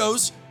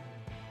 Doritos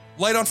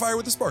light on fire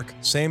with a spark.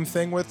 Same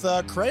thing with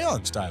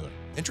crayons, Tyler.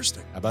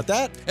 Interesting. How about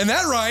that? And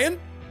that, Ryan,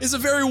 is a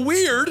very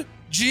weird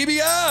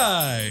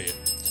GBI.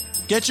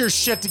 Get your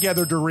shit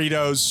together,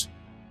 Doritos.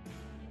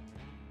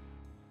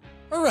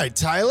 All right,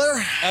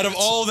 Tyler. Out of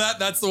all that,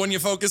 that's the one you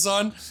focus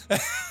on?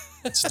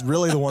 It's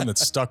really the one that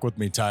stuck with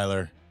me,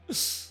 Tyler.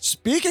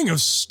 Speaking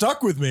of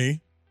stuck with me.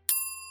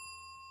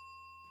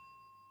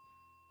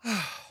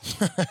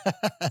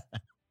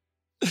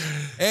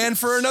 And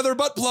for another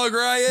butt plug,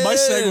 Ryan. My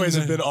segues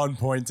have been on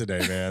point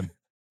today, man.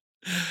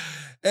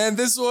 And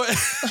this one,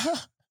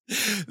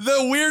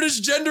 the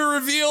weirdest gender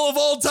reveal of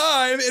all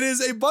time. It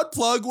is a butt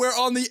plug where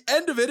on the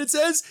end of it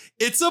says,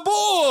 "It's a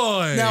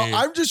boy." Now,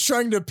 I'm just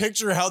trying to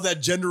picture how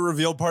that gender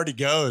reveal party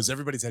goes.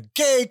 Everybody's had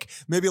cake,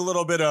 maybe a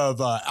little bit of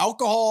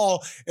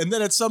alcohol, and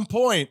then at some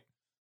point,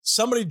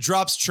 somebody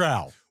drops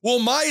trowel. Well,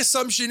 my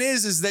assumption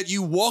is that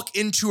you walk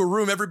into a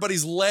room,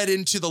 everybody's led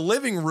into the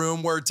living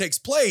room where it takes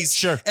place.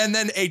 Sure. And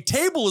then a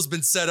table has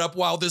been set up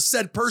while this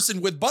said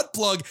person with butt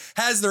plug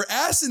has their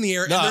ass in the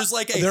air. And there's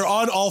like they're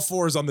on all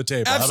fours on the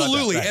table. How about that?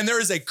 Absolutely. Right. And there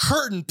is a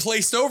curtain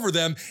placed over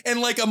them.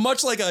 And like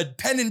much like a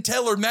Penn and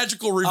Teller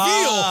magical reveal,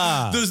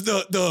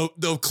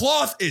 the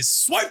cloth is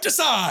swiped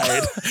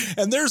aside.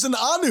 And there's an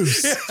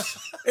anus.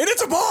 And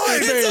it's a boy,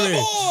 baby. It's a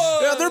boy.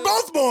 Yeah, they're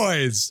both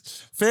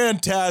boys.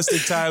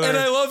 Fantastic, Tyler. And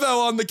I love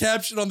how on the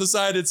caption on the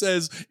side it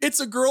says, "It's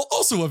a girl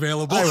also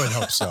available." I would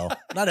hope so.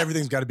 Not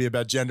everything's got to be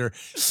about gender.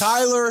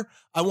 Tyler,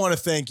 I want to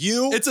thank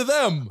you. It's a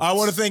them. I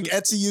want to thank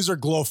Etsy user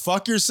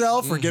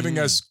GlowFuckYourself for giving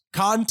us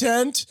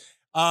content,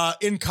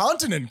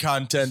 incontinent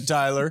content,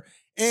 Tyler.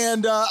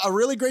 And a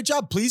really great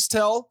job. Please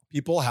tell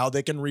people how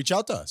they can reach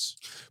out to us.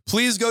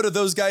 Please go to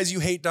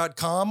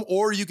thoseguysyouhate.com,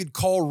 or you could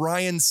call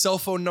Ryan's cell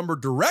phone number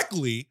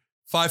directly,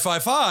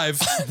 555.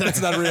 That's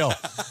not real.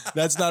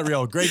 That's not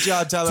real. Great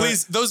job, Tyler.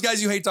 Please,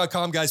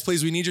 thoseguysyouhate.com, guys.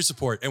 Please, we need your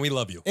support, and we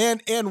love you.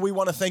 And we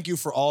want to thank you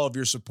for all of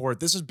your support.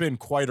 This has been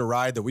quite a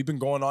ride that we've been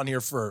going on here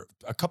for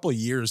a couple of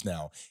years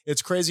now.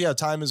 It's crazy how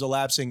time is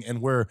elapsing,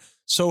 and we're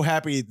so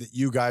happy that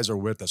you guys are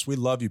with us. We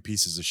love you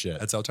pieces of shit.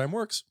 That's how time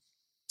works.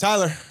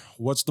 Tyler,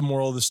 what's the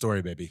moral of the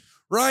story, baby?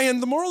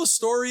 Ryan, the moral of the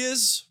story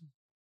is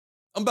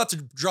I'm about to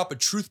drop a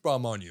truth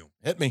bomb on you.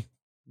 Hit me.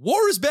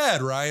 War is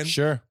bad, Ryan.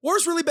 Sure. War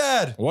is really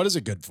bad. What is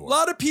it good for? A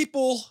lot of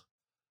people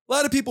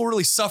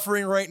really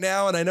suffering right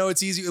now. And I know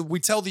it's easy. We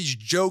tell these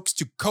jokes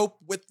to cope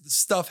with the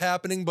stuff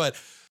happening, but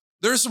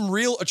there's some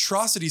real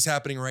atrocities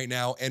happening right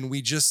now. And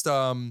we just,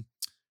 I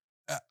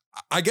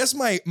guess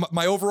my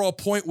overall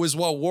point was,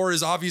 while war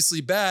is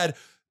obviously bad,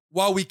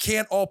 while we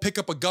can't all pick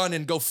up a gun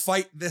and go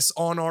fight this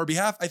on our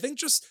behalf, I think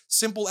just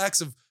simple acts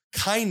of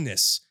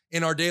kindness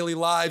in our daily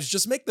lives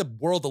just make the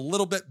world a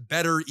little bit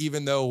better,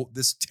 even though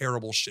this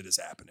terrible shit is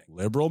happening.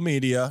 Liberal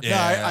media.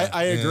 Yeah,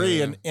 I agree.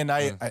 yeah, And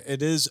I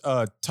it is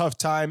a tough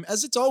time,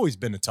 as it's always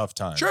been a tough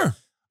time. Sure.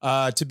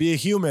 To be a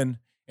human,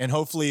 and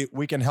hopefully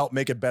we can help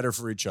make it better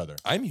for each other.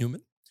 I'm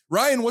human.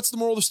 Ryan, what's the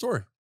moral of the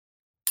story?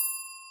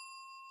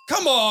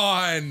 Come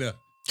on.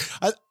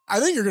 I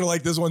think you're going to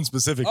like this one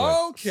specifically.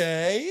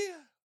 Okay.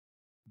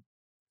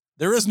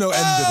 There is no end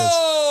to this.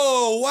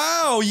 Oh,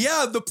 wow.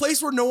 Yeah, the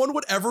place where no one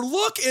would ever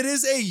look. It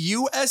is a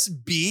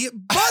USB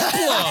butt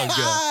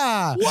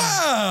plug.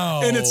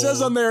 Wow. And it says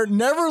on there,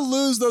 never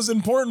lose those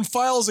important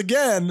files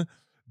again.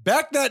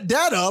 Back that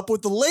data up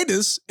with the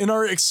latest in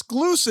our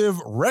exclusive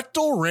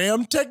rectal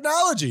RAM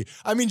technology.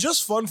 I mean,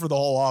 just fun for the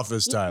whole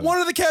office, Tyler.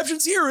 One of the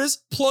captions here is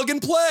plug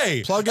and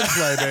play. Plug and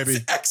play, baby.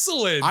 That's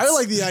excellent. I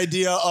like the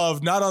idea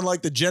of, not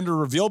unlike the gender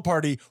reveal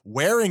party,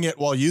 wearing it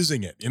while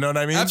using it. You know what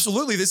I mean?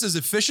 Absolutely. This is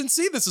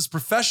efficiency. This is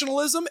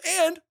professionalism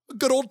and a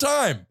good old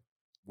time.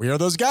 We are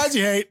those guys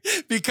you hate.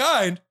 Be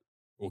kind.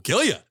 We'll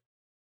kill you.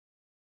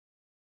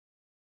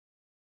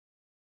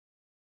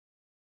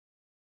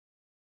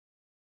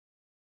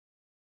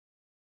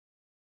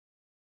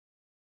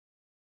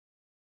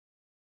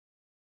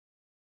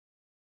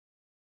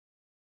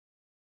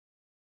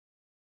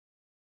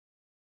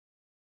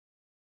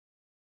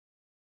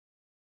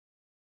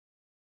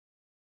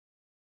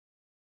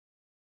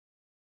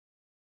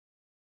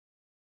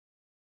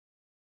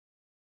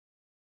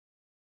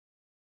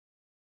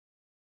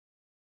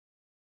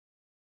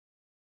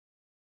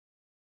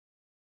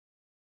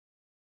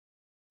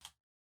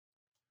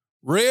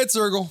 Red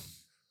circle.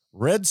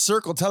 Red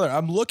circle, Tyler.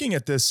 I'm looking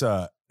at this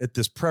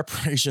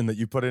preparation that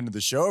you put into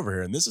the show over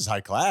here, and this is high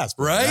class,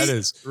 man. Right? That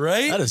is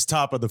right. That is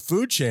top of the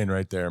food chain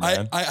right there,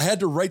 man. I had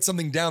to write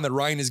something down that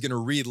Ryan is going to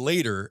read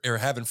later, or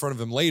have in front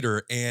of him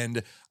later,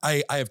 and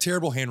I have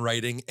terrible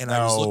handwriting, and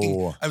I was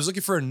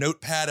looking for a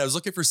notepad. I was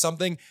looking for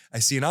something. I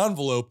see an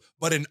envelope,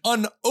 but an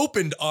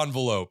unopened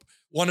envelope.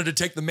 Wanted to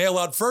take the mail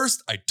out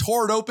first. I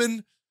tore it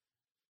open.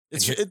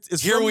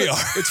 Here we are.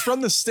 It's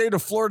from the state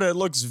of Florida. It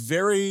looks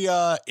very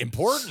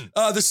important.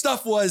 The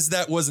stuff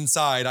that was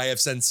inside. I have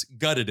since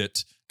gutted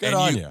it. Good and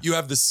on you. You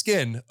have the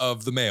skin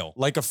of the mail.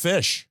 Like a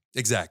fish.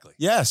 Exactly.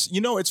 Yes.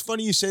 You know, it's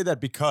funny you say that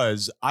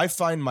because I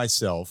find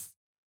myself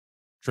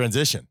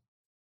transition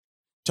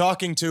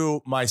talking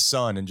to my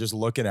son and just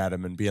looking at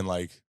him and being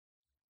like,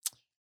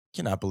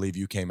 cannot believe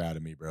you came out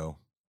of me, bro.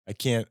 I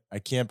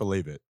can't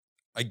believe it.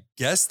 I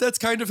guess that's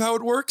kind of how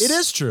it works. It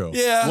is true.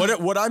 Yeah.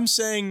 What I'm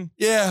saying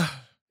Yeah.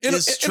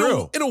 is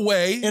true. In a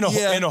way. In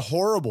a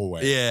horrible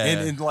way. Yeah.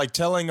 In like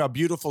telling a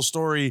beautiful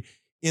story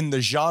in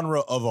the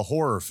genre of a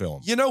horror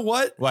film. You know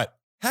what? What?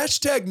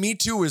 Hashtag me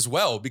too as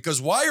well, because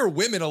why are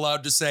women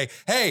allowed to say,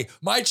 hey,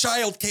 my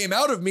child came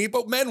out of me,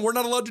 but men, we're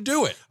not allowed to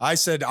do it? I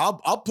said,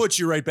 I'll put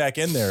you right back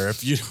in there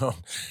if you don't,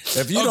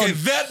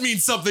 that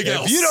means something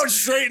else. if you don't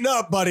straighten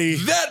up, buddy.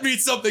 That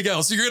means something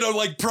else. You're gonna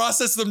like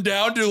process them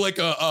down to like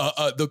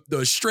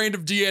the strand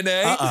of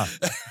DNA.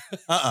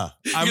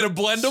 You're gonna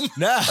blend them?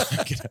 Nah,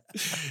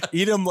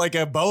 eat them like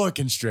a boa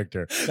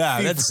constrictor.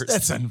 Nah,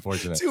 that's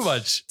unfortunate. Too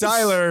much.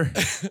 Tyler,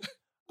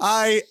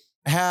 I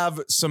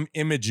have some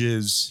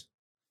images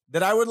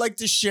that I would like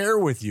to share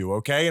with you,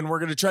 okay? And we're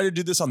going to try to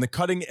do this on the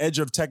cutting edge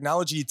of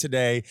technology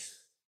today.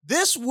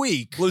 This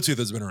week, Bluetooth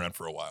has been around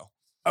for a while.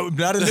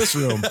 not in this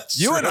room.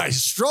 You true. and I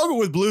struggle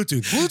with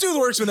Bluetooth. Bluetooth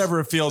works whenever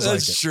it feels like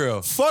it. That's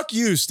true. Fuck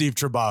you, Steve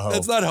Trabajo.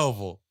 That's not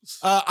helpful.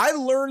 I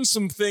learned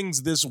some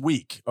things this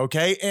week,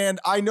 okay? And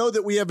I know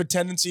that we have a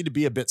tendency to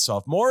be a bit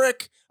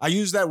sophomoric. I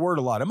use that word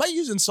a lot. Am I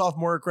using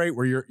sophomoric right?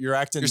 Where you're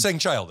acting... You're saying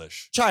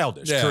childish.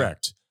 Childish, Yeah.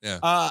 correct. Yeah.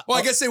 Well,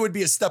 I guess it would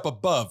be a step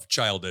above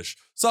childish.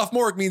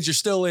 Sophomoric means you're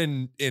still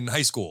in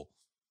high school.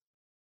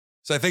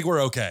 So I think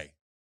we're okay.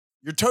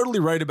 You're totally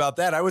right about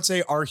that. I would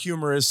say our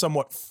humor is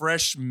somewhat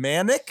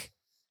fresh-manic.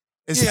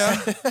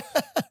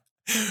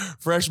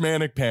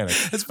 Fresh-manic panic.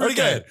 It's pretty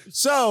good.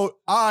 So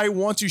I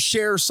want to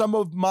share some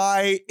of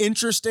my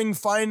interesting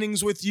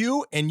findings with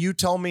you, and you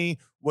tell me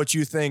what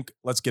you think.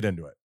 Let's get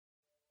into it.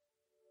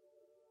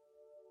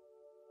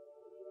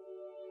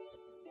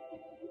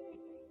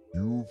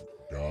 You've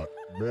got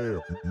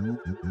mail.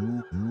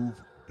 You've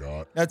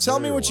got Now tell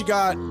me what you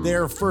got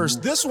there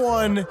first. This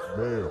one,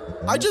 mail.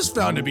 I just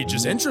found to be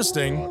just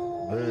interesting.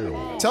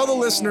 Mail. Tell the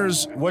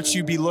listeners what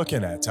you be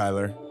looking at,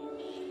 Tyler.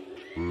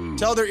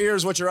 Tell their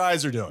ears what your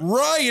eyes are doing.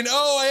 Ryan,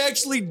 I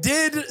actually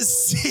did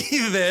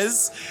see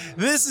this.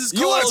 This is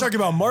called... You want to talk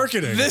about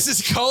marketing. This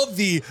is called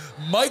the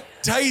Mike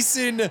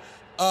Tyson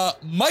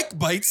Mike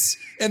Bites,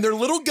 and they're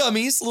little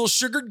gummies, little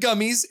sugared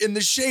gummies in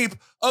the shape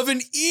of an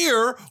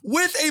ear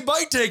with a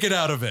bite taken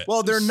out of it.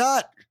 Well, they're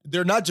not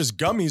just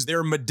gummies.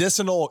 They're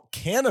medicinal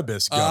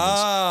cannabis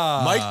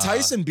gummies. Mike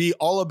Tyson be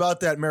all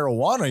about that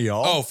marijuana,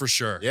 y'all. Oh, for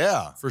sure.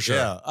 Yeah. For sure.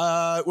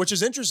 Yeah. Which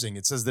is interesting.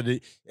 It says that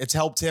it's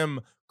helped him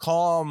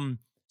calm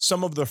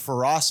some of the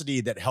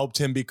ferocity that helped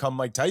him become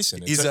Mike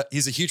Tyson.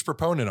 He's a huge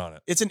proponent on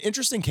it. It's an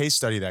interesting case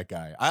study, that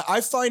guy.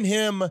 I find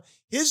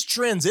his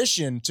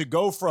transition to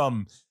go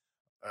from,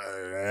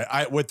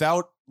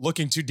 without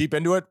looking too deep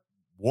into it,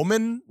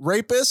 woman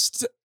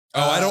rapist.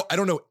 I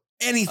don't know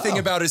anything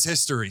about his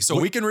history, so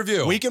we can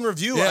review. We can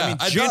review. Yeah, I mean,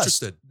 I'd be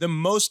interested. The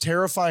most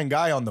terrifying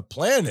guy on the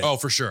planet. Oh,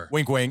 for sure.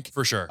 Wink, wink.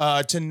 For sure.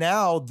 To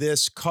now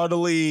this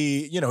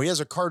cuddly, he has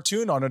a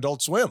cartoon on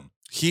Adult Swim.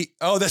 He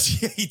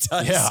does.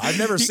 Yeah, I've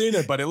never seen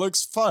it, but it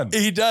looks fun.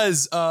 He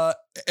does.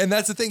 And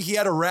that's the thing. He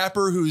had a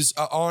rapper who's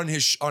on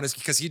his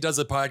because he does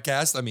a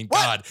podcast. I mean,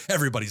 What? God,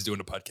 everybody's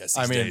doing a podcast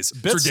these days. It's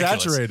a bit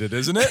saturated,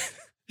 isn't it?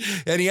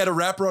 And he had a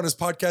rapper on his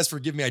podcast.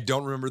 Forgive me, I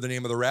don't remember the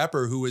name of the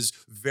rapper, who was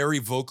very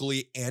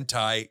vocally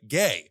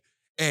anti-gay.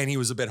 And he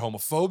was a bit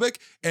homophobic.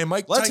 And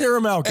Let's hear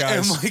him out,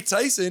 guys. And Mike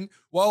Tyson,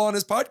 while on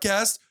his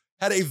podcast,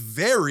 had a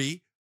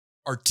very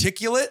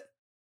articulate,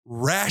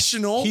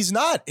 rational. He's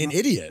not an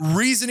idiot.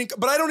 Reasoning,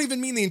 but I don't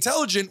even mean the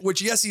intelligent,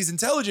 which yes, he's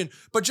intelligent,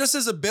 but just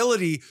his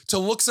ability to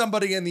look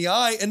somebody in the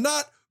eye and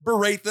not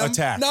berate them,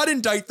 Attack. not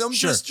indict them,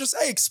 Sure. just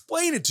hey,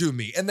 explain it to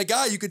me. And the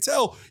guy, you could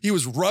tell he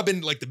was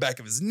rubbing like the back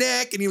of his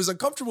neck and he was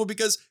uncomfortable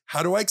because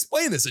how do I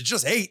explain this? It's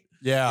just hate.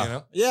 Yeah. You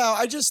know? Yeah,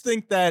 I just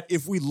think that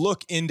if we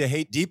look into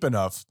hate deep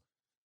enough,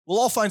 we'll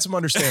all find some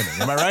understanding.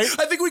 Am I right?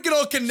 I think we can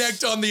all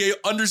connect on the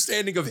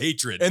understanding of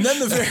hatred. And then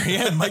the very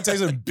end, Mike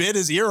Tyson bit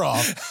his ear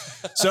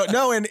off. So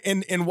no,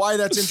 and why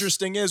that's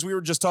interesting is we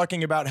were just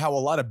talking about how a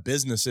lot of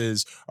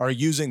businesses are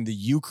using the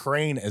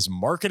Ukraine as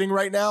marketing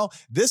right now.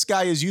 This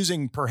guy is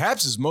using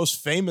perhaps his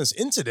most famous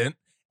incident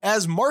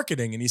as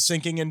marketing, and he's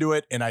sinking into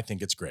it, and I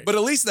think it's great. But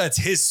at least that's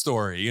his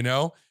story, you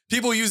know?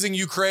 People using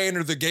Ukraine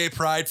or the gay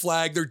pride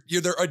flag,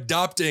 they're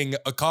adopting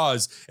a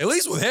cause. At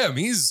least with him,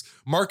 he's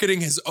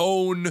marketing his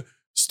own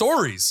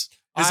stories,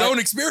 his own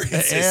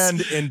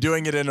experiences. And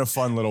doing it in a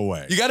fun little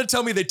way. You got to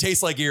tell me they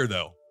taste like ear,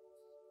 though.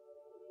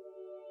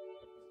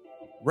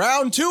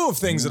 Round 2 of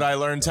things that I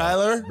learned,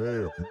 Tyler.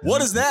 Mail.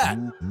 What is that?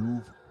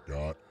 You've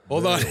got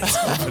Hold on. mail. It's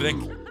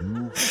happening.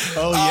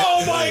 Oh, yeah.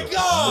 Oh my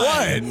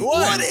God. What?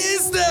 What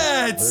is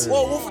that?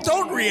 Well,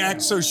 don't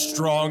react so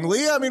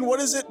strongly. I mean, what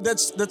is it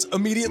that's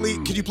immediately,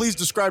 could you please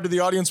describe to the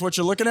audience what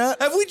you're looking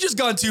at? Have we just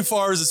gone too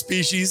far as a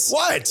species?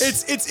 What?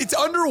 It's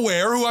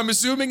underwear, who I'm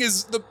assuming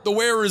is the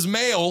wearer is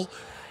male,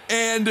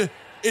 and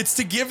It's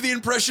to give the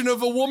impression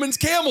of a woman's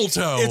camel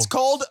toe. It's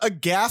called a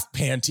gaff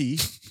panty,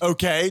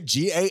 okay?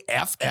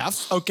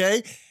 Gaff,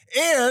 okay?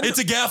 And It's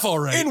a gaff, all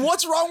right. and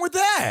what's wrong with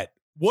that?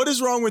 What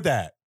is wrong with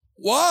that?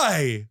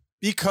 Why?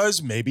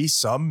 Because maybe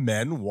some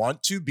men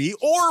want to be,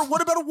 or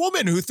what about a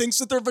woman who thinks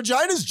that their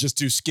vagina is just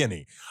too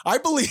skinny? I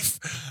believe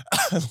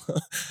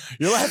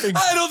you're laughing.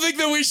 I don't think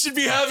that we should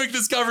be having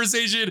this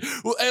conversation,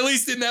 at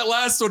least in that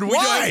last one.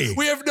 Why?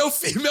 We have no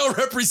female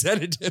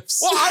representatives.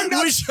 Well, I'm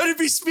not- We shouldn't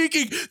be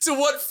speaking to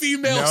what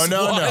females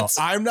No. want.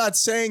 I'm not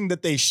saying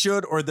that they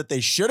should or that they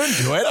shouldn't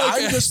do it.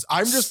 Okay.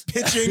 I'm just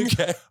pitching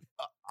Okay.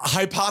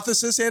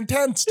 hypothesis and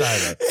tense,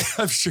 Tyler.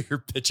 I'm sure you're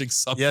pitching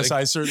something. Yes,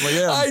 I certainly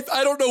am.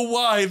 I don't know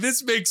why.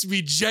 This makes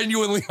me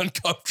genuinely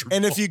uncomfortable.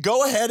 And if you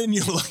go ahead and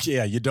you look,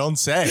 yeah, you don't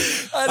say.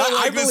 I don't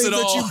like this believe at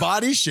that all. you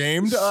body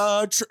shamed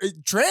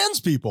trans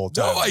people.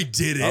 No, Tyler. I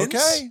didn't.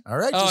 Okay, all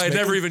right. Oh, just I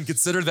never making- even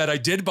considered that. I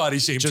did body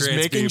shame just trans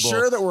making people.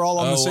 sure that we're all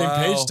on the same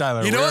wow. page,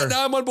 Tyler. You know We're- what?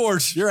 Now I'm on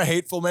board. You're a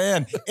hateful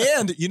man.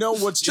 And you know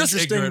what's Just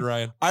interesting? ignorant,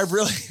 Ryan. I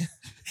really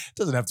it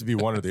doesn't have to be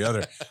one or the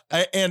other.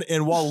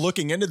 And while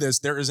looking into this,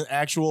 there is an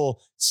actual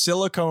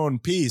silicone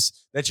piece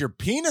that your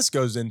penis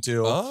goes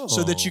into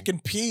so that you can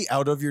pee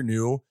out of your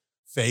new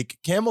fake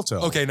camel toe.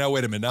 Okay, now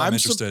wait a minute. Now I'm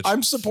interested.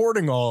 I'm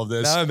supporting all of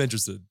this. Now I'm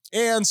interested.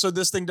 And so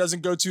this thing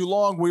doesn't go too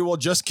long. We will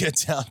just get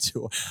down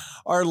to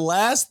our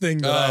last thing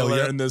that I Oh, yeah.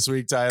 learned this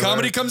week, Tyler.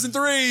 Comedy comes in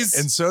threes.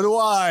 And so do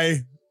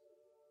I.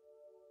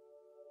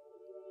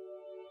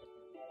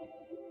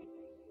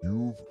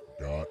 You've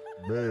got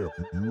mail.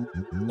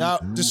 Now,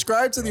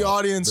 describe to the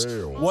audience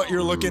what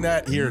you're looking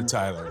at here,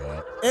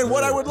 Tyler. And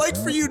what I would like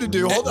for you to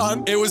do, hold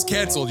on. It was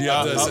canceled. You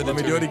have to send Let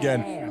me to do it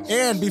again.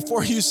 And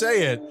before you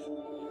say it,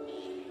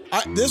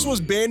 this was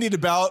bandied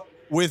about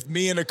with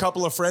me and a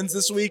couple of friends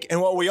this week.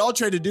 And what we all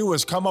tried to do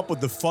was come up with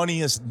the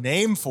funniest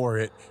name for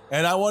it.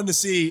 And I wanted to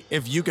see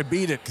if you could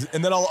beat it.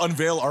 And then I'll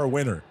unveil our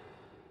winner.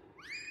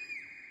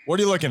 What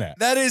are you looking at?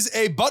 That is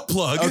a butt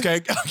plug.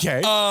 Okay.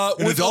 An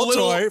with adult a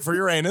little, toy for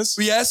your anus.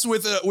 Yes,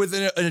 with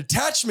an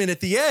attachment at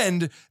the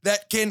end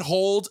that can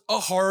hold a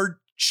hard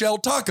shell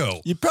taco.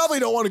 You probably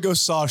don't want to go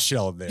soft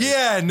shell there.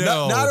 Yeah,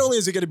 no. Not only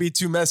is it going to be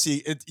too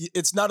messy,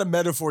 it's not a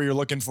metaphor you're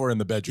looking for in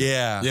the bedroom.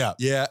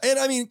 Yeah. And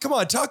I mean, come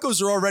on,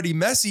 tacos are already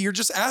messy. You're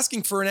just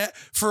asking for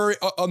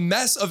a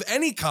mess of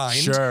any kind.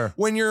 Sure.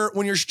 When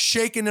you're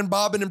shaking and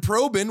bobbing and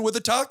probing with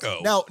a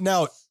taco.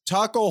 Now,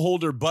 taco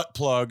holder butt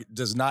plug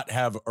does not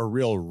have a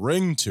real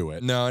ring to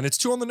it. No, and it's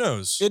 2 on the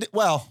nose. It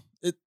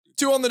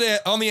 2 on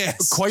the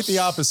ass. quite the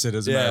opposite,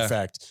 as a matter of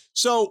fact.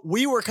 So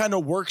we were kind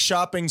of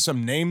workshopping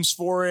some names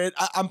for it.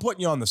 I'm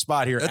putting you on the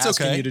spot here, That's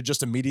asking okay. you to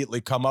just immediately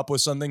come up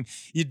with something.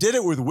 You did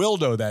it with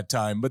Wildo that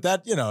time, but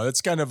that,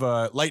 it's kind of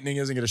lightning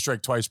isn't going to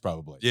strike twice,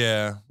 probably.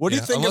 Yeah. What do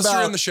you think Unless about-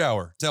 you're in the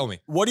shower. Tell me.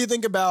 What do you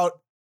think about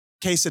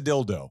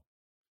quesadildo?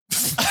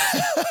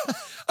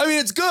 I mean,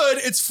 it's good.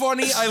 It's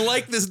funny. I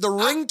like this. The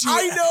ring to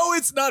I it. know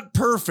it's not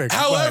perfect.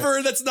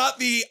 However, that's not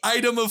the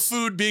item of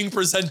food being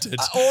presented.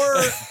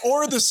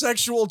 or the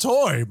sexual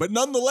toy, but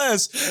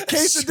nonetheless,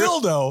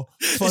 quesadildo,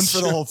 fun for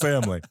the whole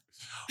family.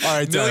 All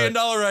right, $1 million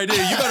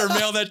idea. You better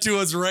mail that to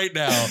us right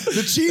now.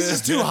 the cheese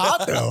is too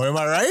hot, though. Am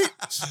I right?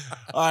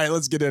 All right,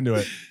 let's get into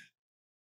it.